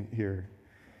staging here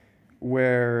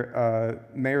where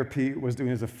Mayor Pete was doing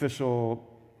his official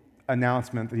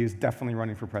announcement that he was definitely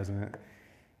running for president.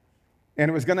 And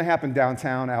it was going to happen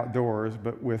downtown outdoors,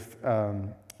 but with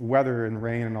weather and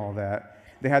rain and all that,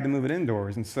 they had to move it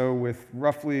indoors. And so with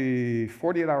roughly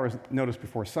 48 hours notice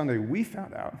before Sunday, we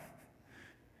found out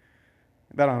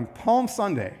that on Palm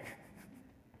Sunday,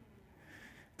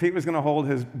 Pete was going to hold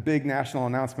his big national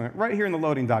announcement right here in the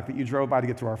loading dock that you drove by to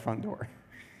get to our front door.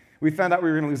 We found out we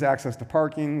were going to lose access to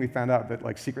parking. We found out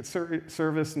that Secret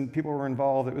Service and people were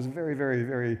involved. It was a very, very,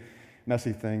 very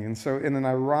messy thing. And so in an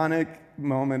ironic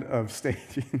moment of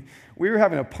staging, we were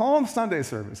having a Palm Sunday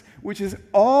service, which is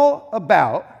all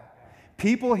about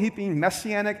people heaping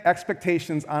messianic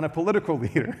expectations on a political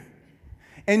leader,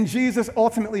 and Jesus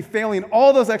ultimately failing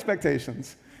all those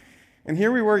expectations. And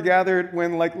here we were gathered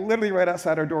when, literally right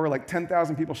outside our door,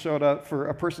 10,000 people showed up for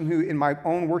a person who, in my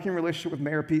own working relationship with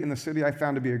Mayor Pete in the city, I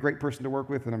found to be a great person to work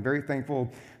with, and I'm very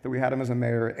thankful that we had him as a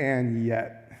mayor. And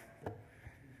yet,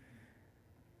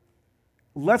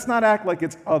 let's not act like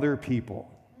it's other people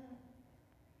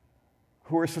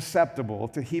who are susceptible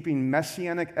to heaping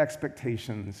messianic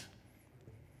expectations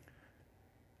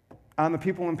on the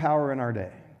people in power in our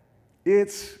day.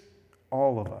 It's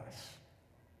all of us.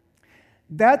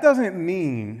 That doesn't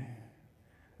mean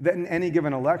that in any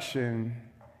given election,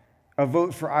 a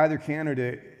vote for either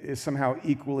candidate is somehow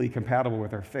equally compatible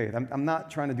with our faith. I'm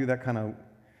not trying to do that kind of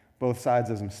both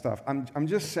sidesism stuff. I'm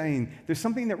just saying there's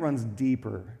something that runs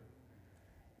deeper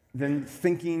than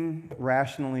thinking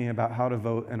rationally about how to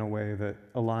vote in a way that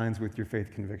aligns with your faith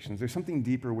convictions. There's something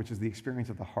deeper, which is the experience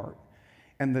of the heart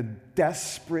and the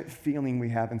desperate feeling we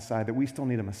have inside that we still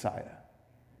need a Messiah,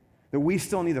 that we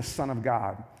still need a Son of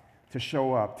God to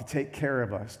show up, to take care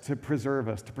of us, to preserve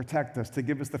us, to protect us, to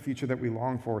give us the future that we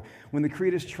long for. When the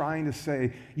Creed is trying to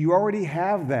say, you already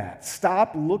have that,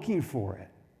 stop looking for it.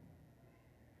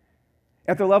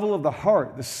 At the level of the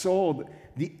heart, the soul,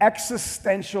 the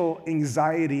existential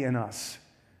anxiety in us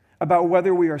about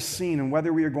whether we are seen and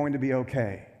whether we are going to be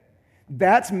okay,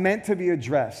 that's meant to be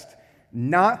addressed,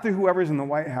 not through whoever's in the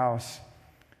White House,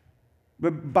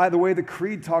 but by the way the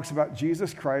Creed talks about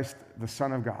Jesus Christ, the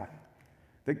Son of God.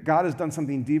 That God has done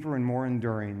something deeper and more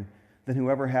enduring than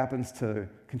whoever happens to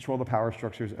control the power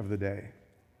structures of the day.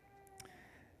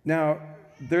 Now,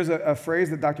 there's a phrase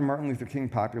that Dr. Martin Luther King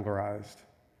popularized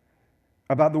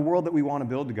about the world that we want to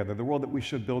build together, the world that we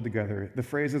should build together. The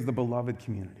phrase is the beloved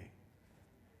community.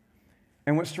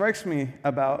 And what strikes me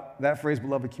about that phrase,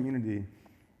 beloved community,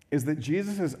 is that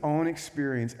Jesus' own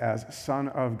experience as Son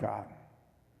of God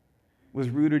was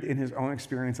rooted in his own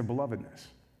experience of belovedness.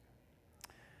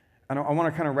 And I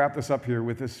want to kind of wrap this up here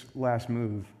with this last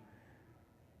move,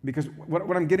 because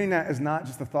what I'm getting at is not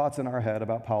just the thoughts in our head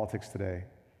about politics today,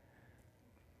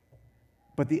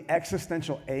 but the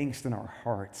existential angst in our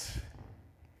hearts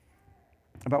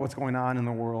about what's going on in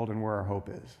the world and where our hope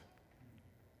is.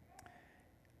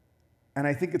 And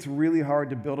I think it's really hard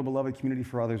to build a beloved community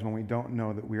for others when we don't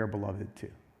know that we are beloved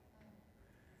too.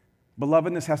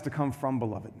 Belovedness has to come from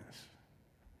belovedness.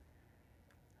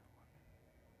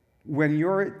 When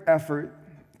your effort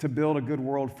to build a good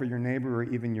world for your neighbor or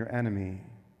even your enemy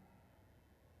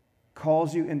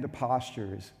calls you into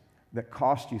postures that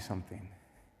cost you something,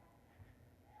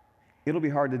 it'll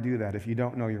be hard to do that if you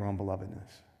don't know your own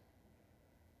belovedness.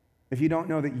 If you don't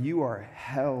know that you are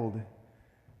held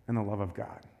in the love of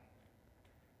God.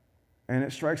 And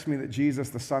it strikes me that Jesus,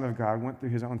 the Son of God, went through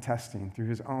his own testing, through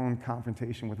his own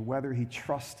confrontation with whether he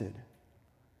trusted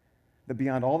that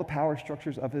beyond all the power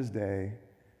structures of his day,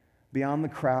 beyond the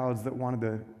crowds that wanted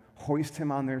to hoist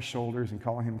him on their shoulders and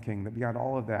call him king, that beyond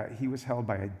all of that, he was held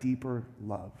by a deeper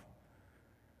love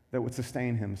that would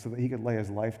sustain him so that he could lay his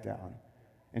life down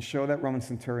and show that Roman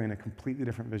centurion a completely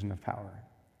different vision of power.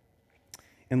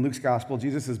 In Luke's gospel,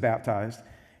 Jesus is baptized,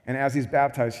 and as he's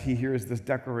baptized, he hears this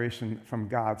declaration from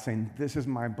God saying, "This is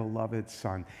my beloved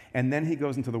Son." And then he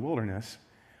goes into the wilderness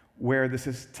where this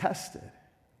is tested.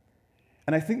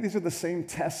 And I think these are the same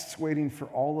tests waiting for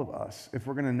all of us if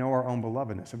we're going to know our own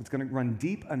belovedness, if it's going to run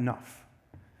deep enough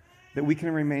that we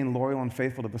can remain loyal and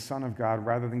faithful to the Son of God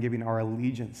rather than giving our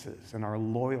allegiances and our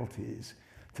loyalties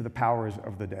to the powers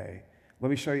of the day. Let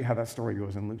me show you how that story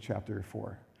goes in Luke chapter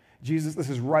 4. Jesus, this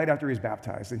is right after he's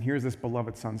baptized, and here's this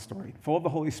beloved Son story. Full of the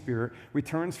Holy Spirit,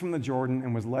 returns from the Jordan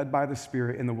and was led by the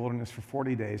Spirit in the wilderness for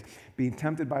 40 days, being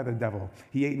tempted by the devil.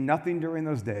 He ate nothing during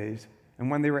those days,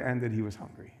 and when they were ended, he was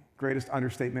hungry. Greatest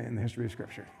understatement in the history of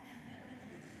Scripture.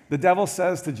 The devil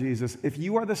says to Jesus, if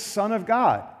you are the Son of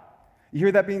God, you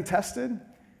hear that being tested?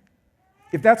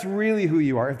 If that's really who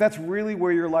you are, if that's really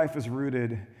where your life is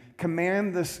rooted,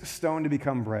 command this stone to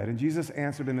become bread. And Jesus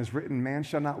answered and is written, man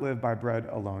shall not live by bread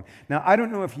alone. Now, I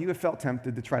don't know if you have felt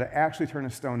tempted to try to actually turn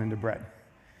a stone into bread.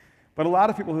 But a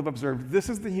lot of people have observed this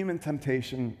is the human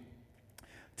temptation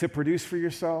to produce for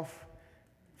yourself,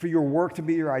 for your work to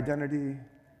be your identity,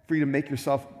 for you to make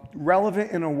yourself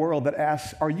relevant in a world that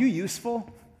asks, are you useful?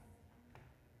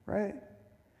 Right?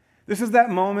 This is that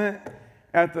moment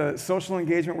at the social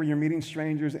engagement where you're meeting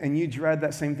strangers and you dread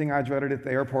that same thing I dreaded at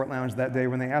the airport lounge that day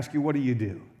when they ask you, what do you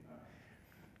do?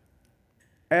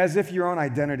 As if your own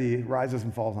identity rises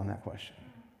and falls on that question.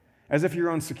 As if your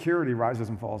own security rises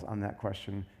and falls on that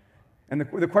question. And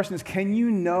the question is, can you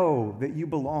know that you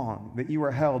belong, that you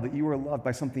are held, that you are loved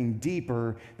by something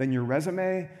deeper than your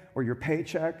resume or your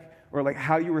paycheck or like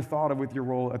how you were thought of with your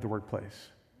role at the workplace,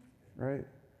 right?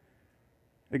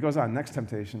 It goes on, next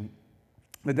temptation.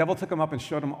 The devil took him up and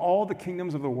showed him all the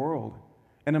kingdoms of the world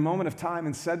in a moment of time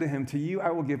and said to him, to you I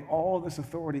will give all this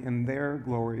authority and their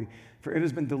glory, for it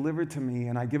has been delivered to me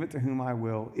and I give it to whom I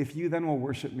will. If you then will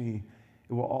worship me,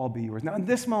 it will all be yours. Now in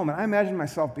this moment, I imagine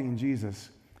myself being Jesus.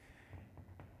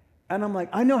 And I'm like,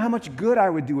 I know how much good I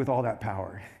would do with all that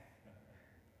power.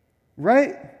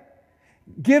 Right?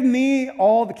 Give me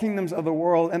all the kingdoms of the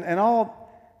world, and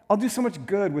I'll do so much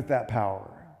good with that power.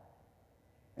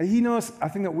 And he knows a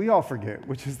thing that we all forget,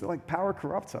 which is that like power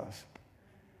corrupts us.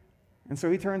 And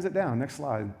so he turns it down. Next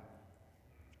slide.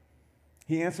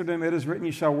 He answered him, "It is written,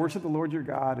 you shall worship the Lord your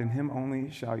God, and him only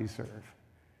shall you serve."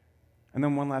 And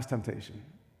then one last temptation.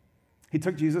 He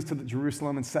took Jesus to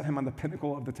Jerusalem and set him on the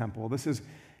pinnacle of the temple. This is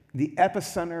the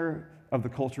epicenter of the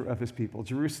culture of his people.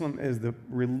 Jerusalem is the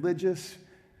religious,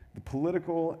 the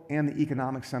political, and the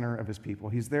economic center of his people.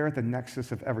 He's there at the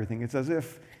nexus of everything. It's as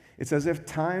if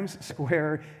Times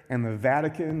Square and the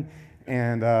Vatican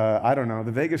and,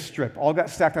 the Vegas Strip all got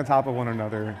stacked on top of one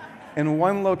another in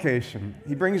one location.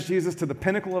 He brings Jesus to the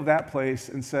pinnacle of that place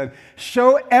and said,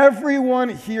 "Show everyone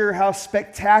here how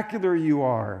spectacular you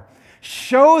are.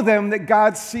 Show them that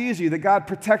God sees you, that God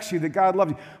protects you, that God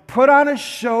loves you. Put on a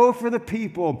show for the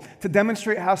people to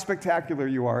demonstrate how spectacular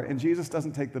you are." And Jesus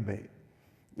doesn't take the bait.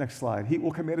 Next slide. He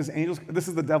will command his angels, this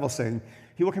is the devil saying,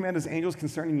 he will command his angels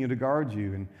concerning you to guard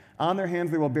you, and on their hands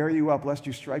they will bear you up, lest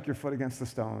you strike your foot against the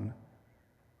stone.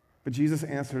 But Jesus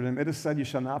answered him, "It is said, you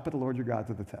shall not put the Lord your God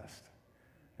to the test."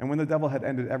 And when the devil had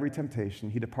ended every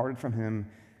temptation, he departed from him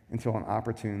until an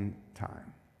opportune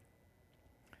time.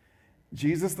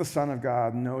 Jesus, the Son of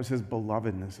God, knows his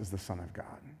belovedness as the Son of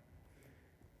God.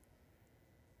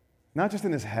 Not just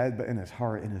in his head, but in his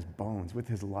heart, in his bones, with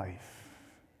his life.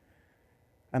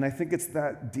 And I think it's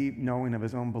that deep knowing of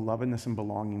his own belovedness and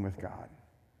belonging with God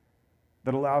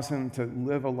that allows him to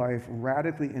live a life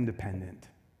radically independent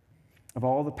of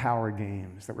all the power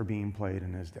games that were being played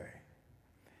in his day.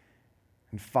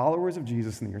 And followers of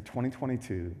Jesus in the year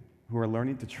 2022 who are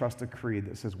learning to trust a creed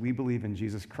that says we believe in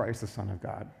Jesus Christ, the Son of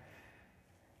God,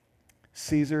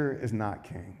 Caesar is not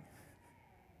king.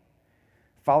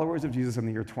 Followers of Jesus in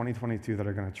the year 2022 that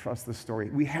are going to trust this story,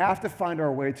 we have to find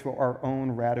our way to our own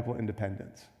radical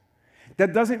independence.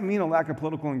 That doesn't mean a lack of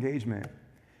political engagement.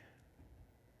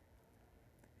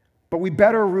 But we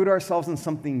better root ourselves in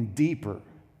something deeper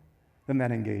than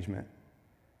that engagement,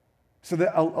 so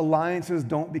that alliances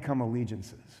don't become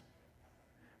allegiances.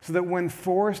 So that when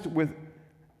forced with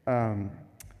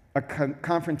a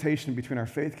confrontation between our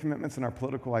faith commitments and our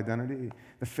political identity,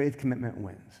 the faith commitment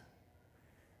wins.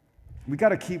 We got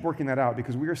to keep working that out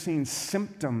because we are seeing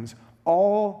symptoms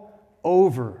all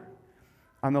over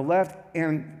on the left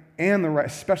and the right,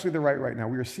 especially the right now.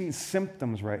 We are seeing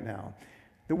symptoms right now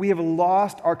that we have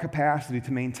lost our capacity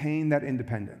to maintain that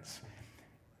independence.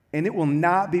 And it will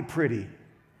not be pretty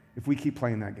if we keep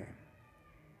playing that game.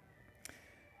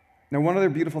 Now, one other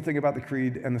beautiful thing about the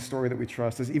creed and the story that we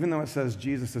trust is even though it says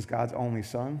Jesus is God's only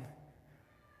Son,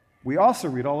 we also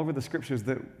read all over the scriptures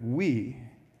that we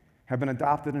have been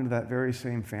adopted into that very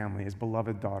same family as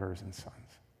beloved daughters and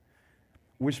sons,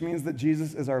 which means that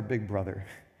Jesus is our big brother.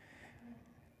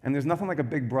 And there's nothing like a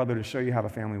big brother to show you how the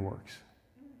family works.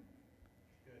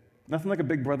 Nothing like a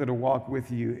big brother to walk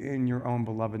with you in your own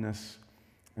belovedness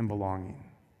and belonging.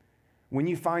 When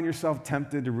you find yourself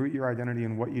tempted to root your identity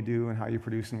in what you do and how you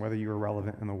produce and whether you are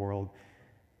relevant in the world,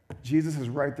 Jesus is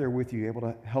right there with you, able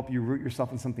to help you root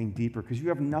yourself in something deeper because you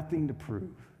have nothing to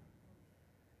prove.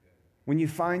 When you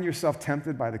find yourself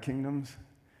tempted by the kingdoms,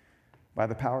 by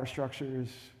the power structures,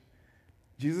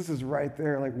 Jesus is right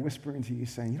there like whispering to you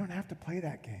saying, you don't have to play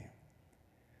that game.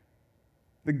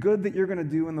 The good that you're going to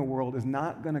do in the world is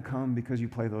not going to come because you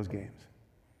play those games.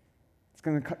 It's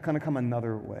going to come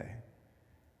another way.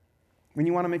 When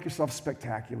you want to make yourself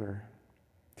spectacular,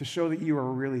 to show that you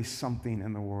are really something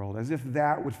in the world, as if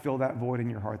that would fill that void in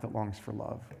your heart that longs for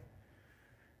love.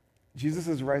 Jesus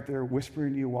is right there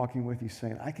whispering to you, walking with you,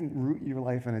 saying, I can root your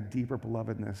life in a deeper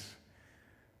belovedness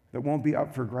that won't be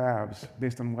up for grabs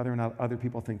based on whether or not other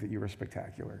people think that you are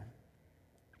spectacular.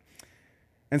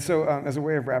 And so, as a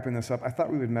way of wrapping this up, I thought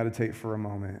we would meditate for a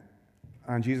moment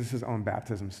on Jesus' own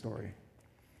baptism story.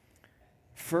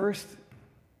 First,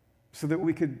 so that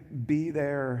we could be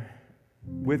there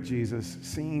with Jesus,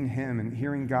 seeing him and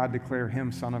hearing God declare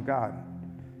him Son of God.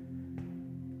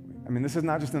 I mean, this is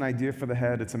not just an idea for the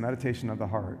head, it's a meditation of the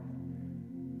heart.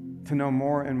 To know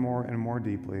more and more and more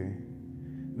deeply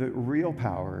that real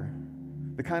power,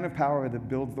 the kind of power that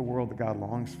builds the world that God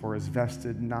longs for, is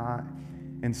vested not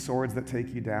in swords that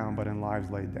take you down, but in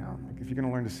lives laid down. Like if you're going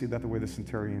to learn to see that the way the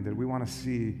centurion did, we want to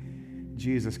see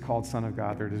Jesus called Son of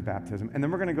God there at his baptism. And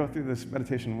then we're going to go through this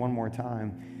meditation one more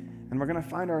time, and we're going to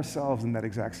find ourselves in that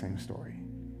exact same story.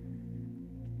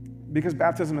 Because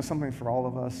baptism is something for all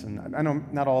of us, and I know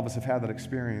not all of us have had that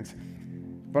experience,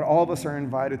 but all of us are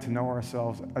invited to know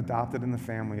ourselves adopted in the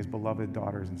family as beloved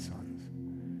daughters and sons.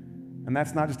 And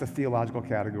that's not just a theological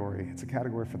category, it's a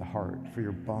category for the heart, for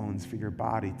your bones, for your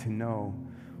body, to know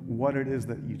what it is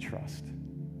that you trust.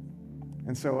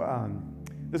 And so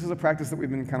this is a practice that we've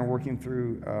been kind of working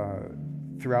through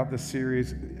throughout this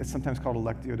series. It's sometimes called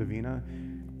Lectio Divina.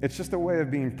 It's just a way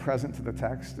of being present to the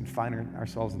text and finding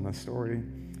ourselves in the story.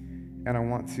 And I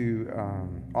want to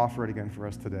offer it again for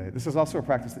us today. This is also a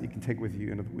practice that you can take with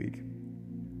you into the week.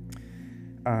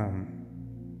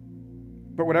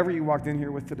 But whatever you walked in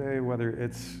here with today, whether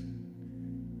it's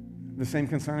the same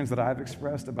concerns that I've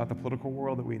expressed about the political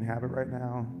world that we inhabit right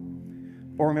now,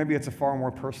 or maybe it's a far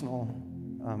more personal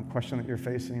question that you're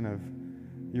facing of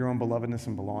your own belovedness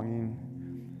and belonging,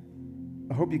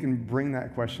 I hope you can bring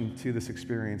that question to this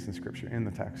experience in Scripture, in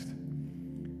the text,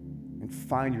 and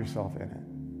find yourself in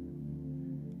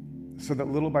it. So that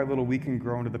little by little we can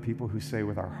grow into the people who say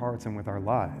with our hearts and with our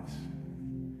lives,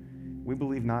 we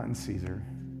believe not in Caesar,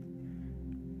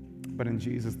 but in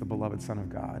Jesus, the beloved Son of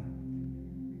God.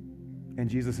 And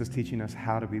Jesus is teaching us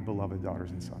how to be beloved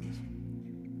daughters and sons.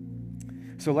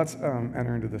 So let's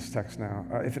enter into this text now.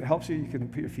 If it helps you, you can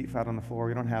put your feet flat on the floor.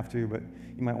 You don't have to, but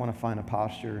you might want to find a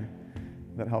posture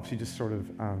that helps you just sort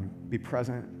of be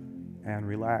present and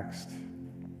relaxed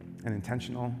and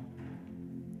intentional.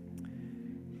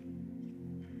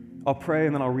 I'll pray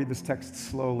and then I'll read this text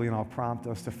slowly and I'll prompt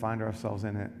us to find ourselves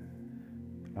in it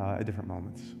at different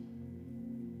moments.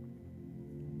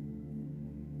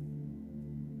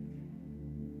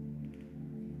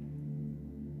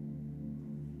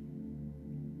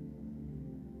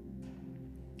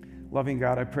 Loving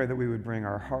God, I pray that we would bring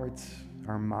our hearts,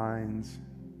 our minds,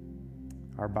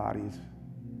 our bodies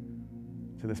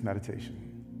to this meditation.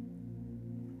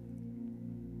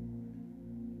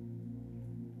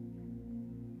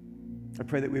 I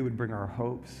pray that we would bring our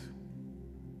hopes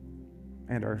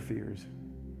and our fears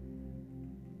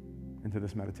into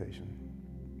this meditation.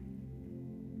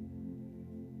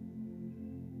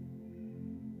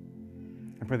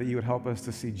 I pray that you would help us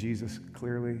to see Jesus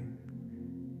clearly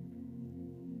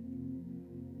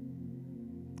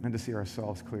and to see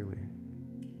ourselves clearly.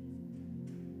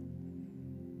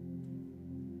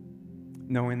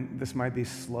 Knowing this might be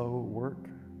slow work.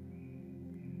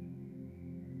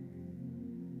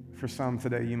 For some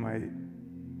today, you might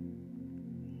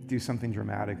do something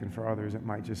dramatic, and for others, it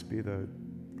might just be the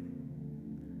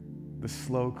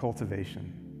slow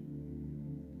cultivation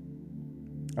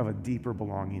of a deeper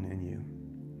belonging in you.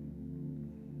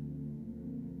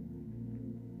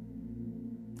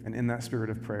 And in that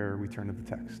spirit of prayer, we turn to the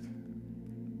text.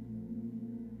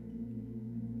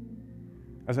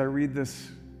 As I read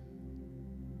this,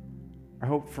 I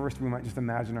hope first we might just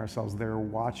imagine ourselves there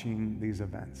watching these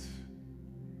events.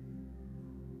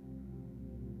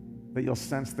 That you'll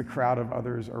sense the crowd of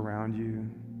others around you.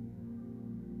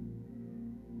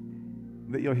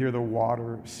 That you'll hear the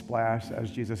water splash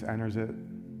as Jesus enters it.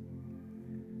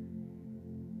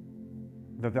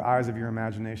 That the eyes of your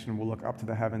imagination will look up to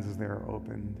the heavens as they are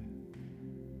opened.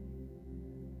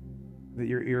 That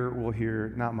your ear will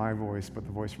hear not my voice, but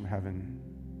the voice from heaven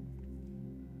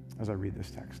as I read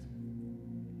this text.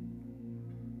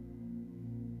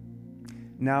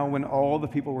 Now, when all the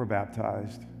people were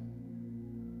baptized,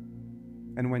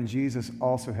 and when Jesus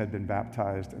also had been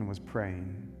baptized and was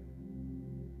praying,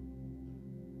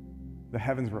 the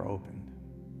heavens were opened.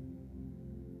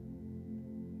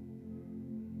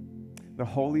 The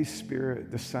Holy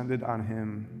Spirit descended on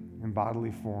him in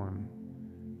bodily form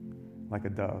like a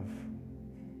dove.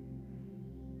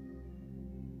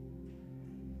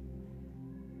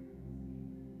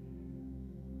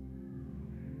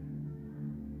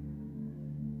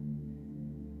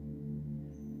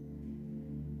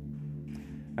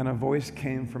 And a voice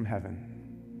came from heaven,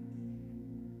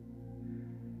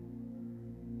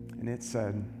 and it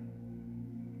said,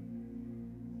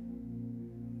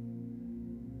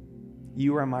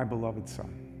 "You are my beloved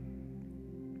Son.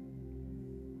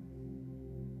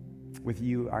 With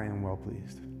you I am well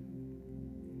pleased."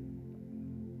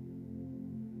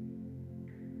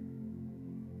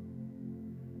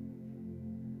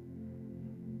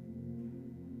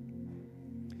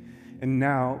 And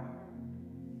now,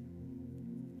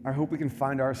 I hope we can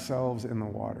find ourselves in the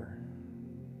water.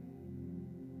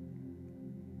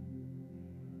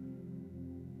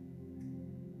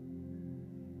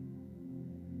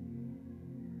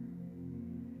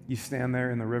 You stand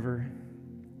there in the river,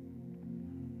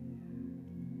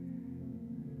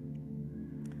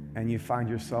 and you find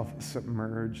yourself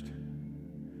submerged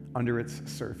under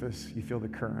its surface. You feel the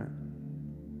current.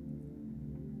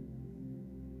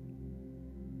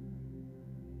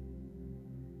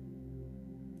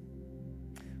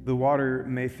 The water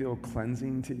may feel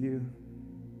cleansing to you.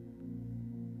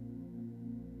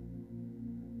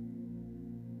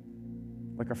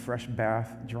 Like a fresh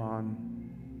bath drawn.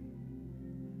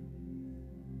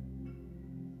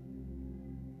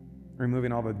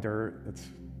 Removing all the dirt that's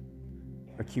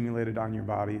accumulated on your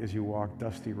body as you walk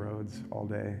dusty roads all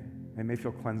day. It may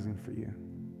feel cleansing for you.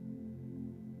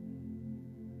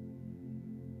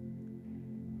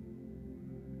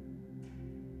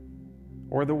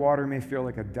 Or the water may feel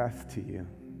like a death to you.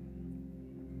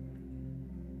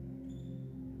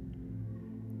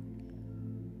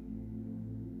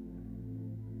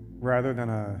 Rather than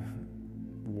a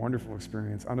wonderful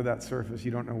experience, under that surface,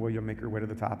 you don't know where you'll make your way to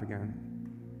the top again.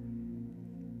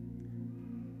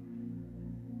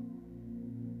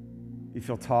 You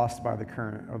feel tossed by the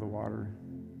current of the water.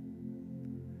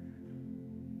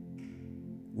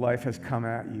 Life has come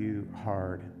at you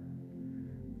hard,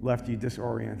 left you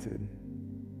disoriented.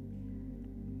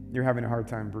 You're having a hard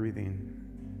time breathing.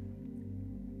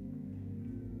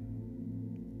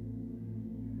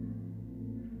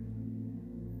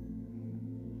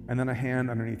 And then a hand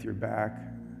underneath your back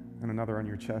and another on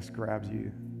your chest grabs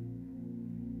you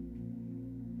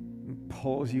and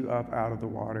pulls you up out of the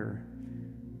water.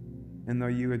 And though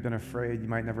you had been afraid you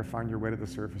might never find your way to the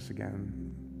surface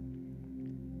again,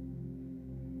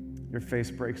 your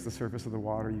face breaks the surface of the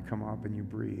water, you come up and you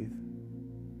breathe.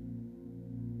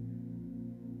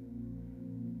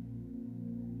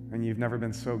 And you've never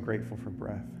been so grateful for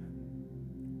breath.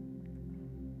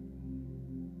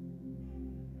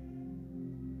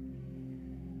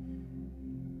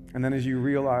 And then as you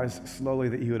realize slowly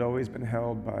that you had always been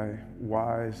held by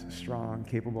wise, strong,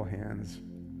 capable hands,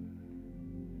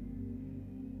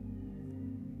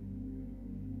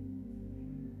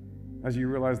 as you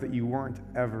realize that you weren't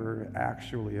ever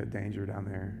actually at danger down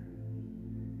there,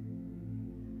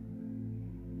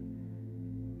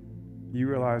 you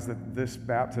realize that this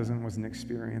baptism was an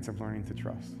experience of learning to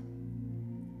trust.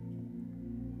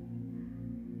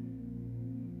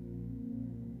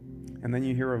 And then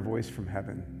you hear a voice from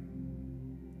heaven.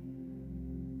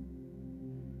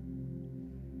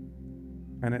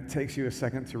 And it takes you a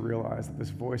second to realize that this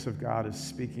voice of God is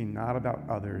speaking not about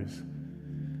others,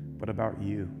 but about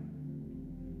you.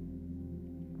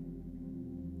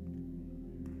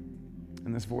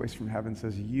 And this voice from heaven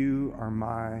says, "You are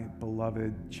my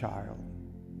beloved child.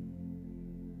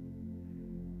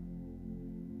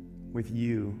 With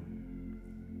you,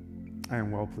 I am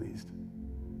well pleased."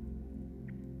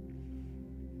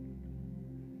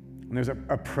 And there's a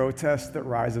protest that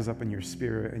rises up in your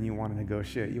spirit, and you want to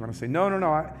negotiate. You want to say, no,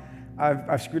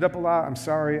 I've screwed up a lot. I'm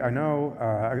sorry. I know.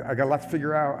 I got a lot to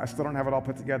figure out. I still don't have it all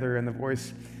put together. And the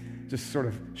voice just sort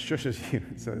of shushes you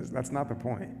and says, that's not the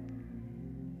point.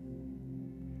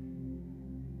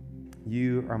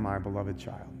 You are my beloved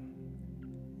child.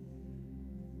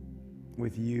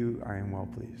 With you, I am well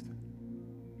pleased.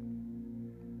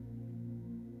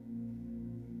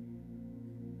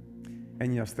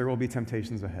 And yes, there will be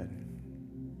temptations ahead.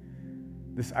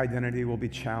 This identity will be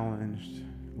challenged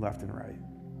left and right.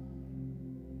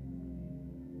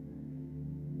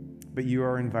 But you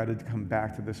are invited to come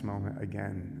back to this moment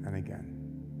again and again.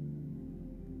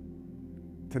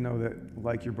 To know that,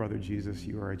 like your brother Jesus,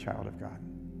 you are a child of God.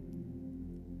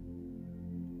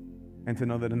 And to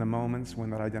know that in the moments when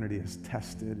that identity is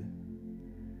tested,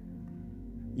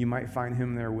 you might find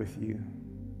him there with you,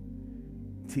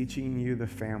 teaching you the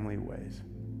family ways.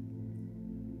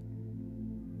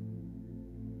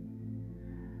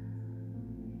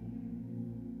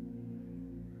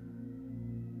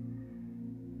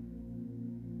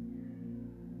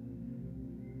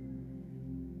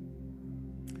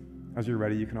 As you're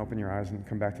ready, you can open your eyes and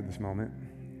come back to this moment.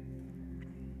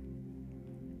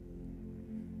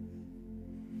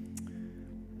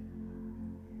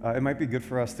 It might be good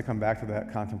for us to come back to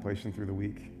that contemplation through the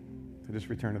week, to just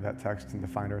return to that text and to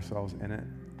find ourselves in it.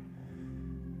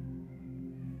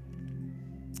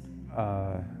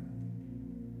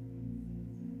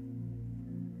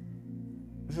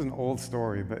 This is an old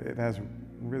story, but it has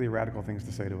really radical things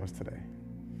to say to us today.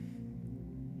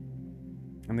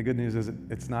 And the good news is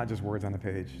it's not just words on a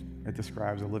page. It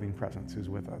describes a living presence who's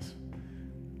with us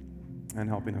and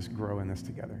helping us grow in this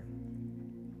together.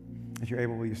 If you're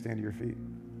able, will you stand to your feet?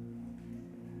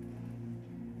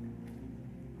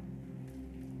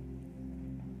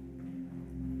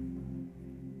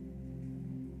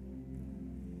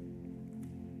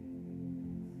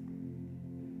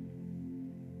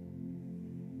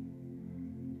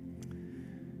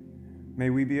 May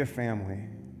we be a family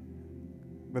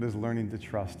that is learning to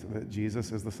trust that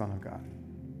Jesus is the Son of God.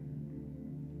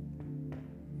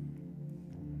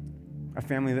 A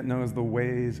family that knows the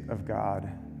ways of God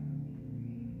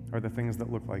are the things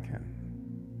that look like him.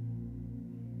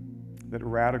 That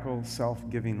radical,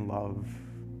 self-giving love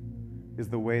is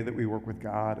the way that we work with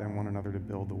God and one another to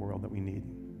build the world that we need.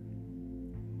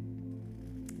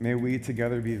 May we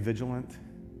together be vigilant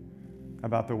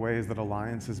about the ways that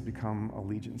alliances become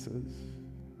allegiances.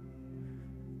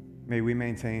 May we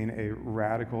maintain a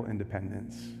radical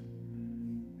independence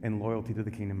and loyalty to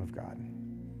the kingdom of God.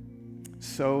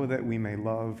 so that we may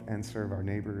love and serve our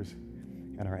neighbors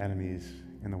and our enemies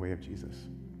in the way of Jesus.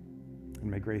 And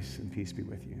may grace and peace be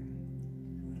with you.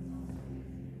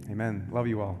 Amen. Love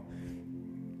you all.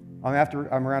 I'm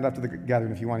around after the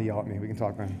gathering if you want to yell at me. We can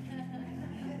talk then.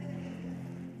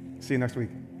 See you next week.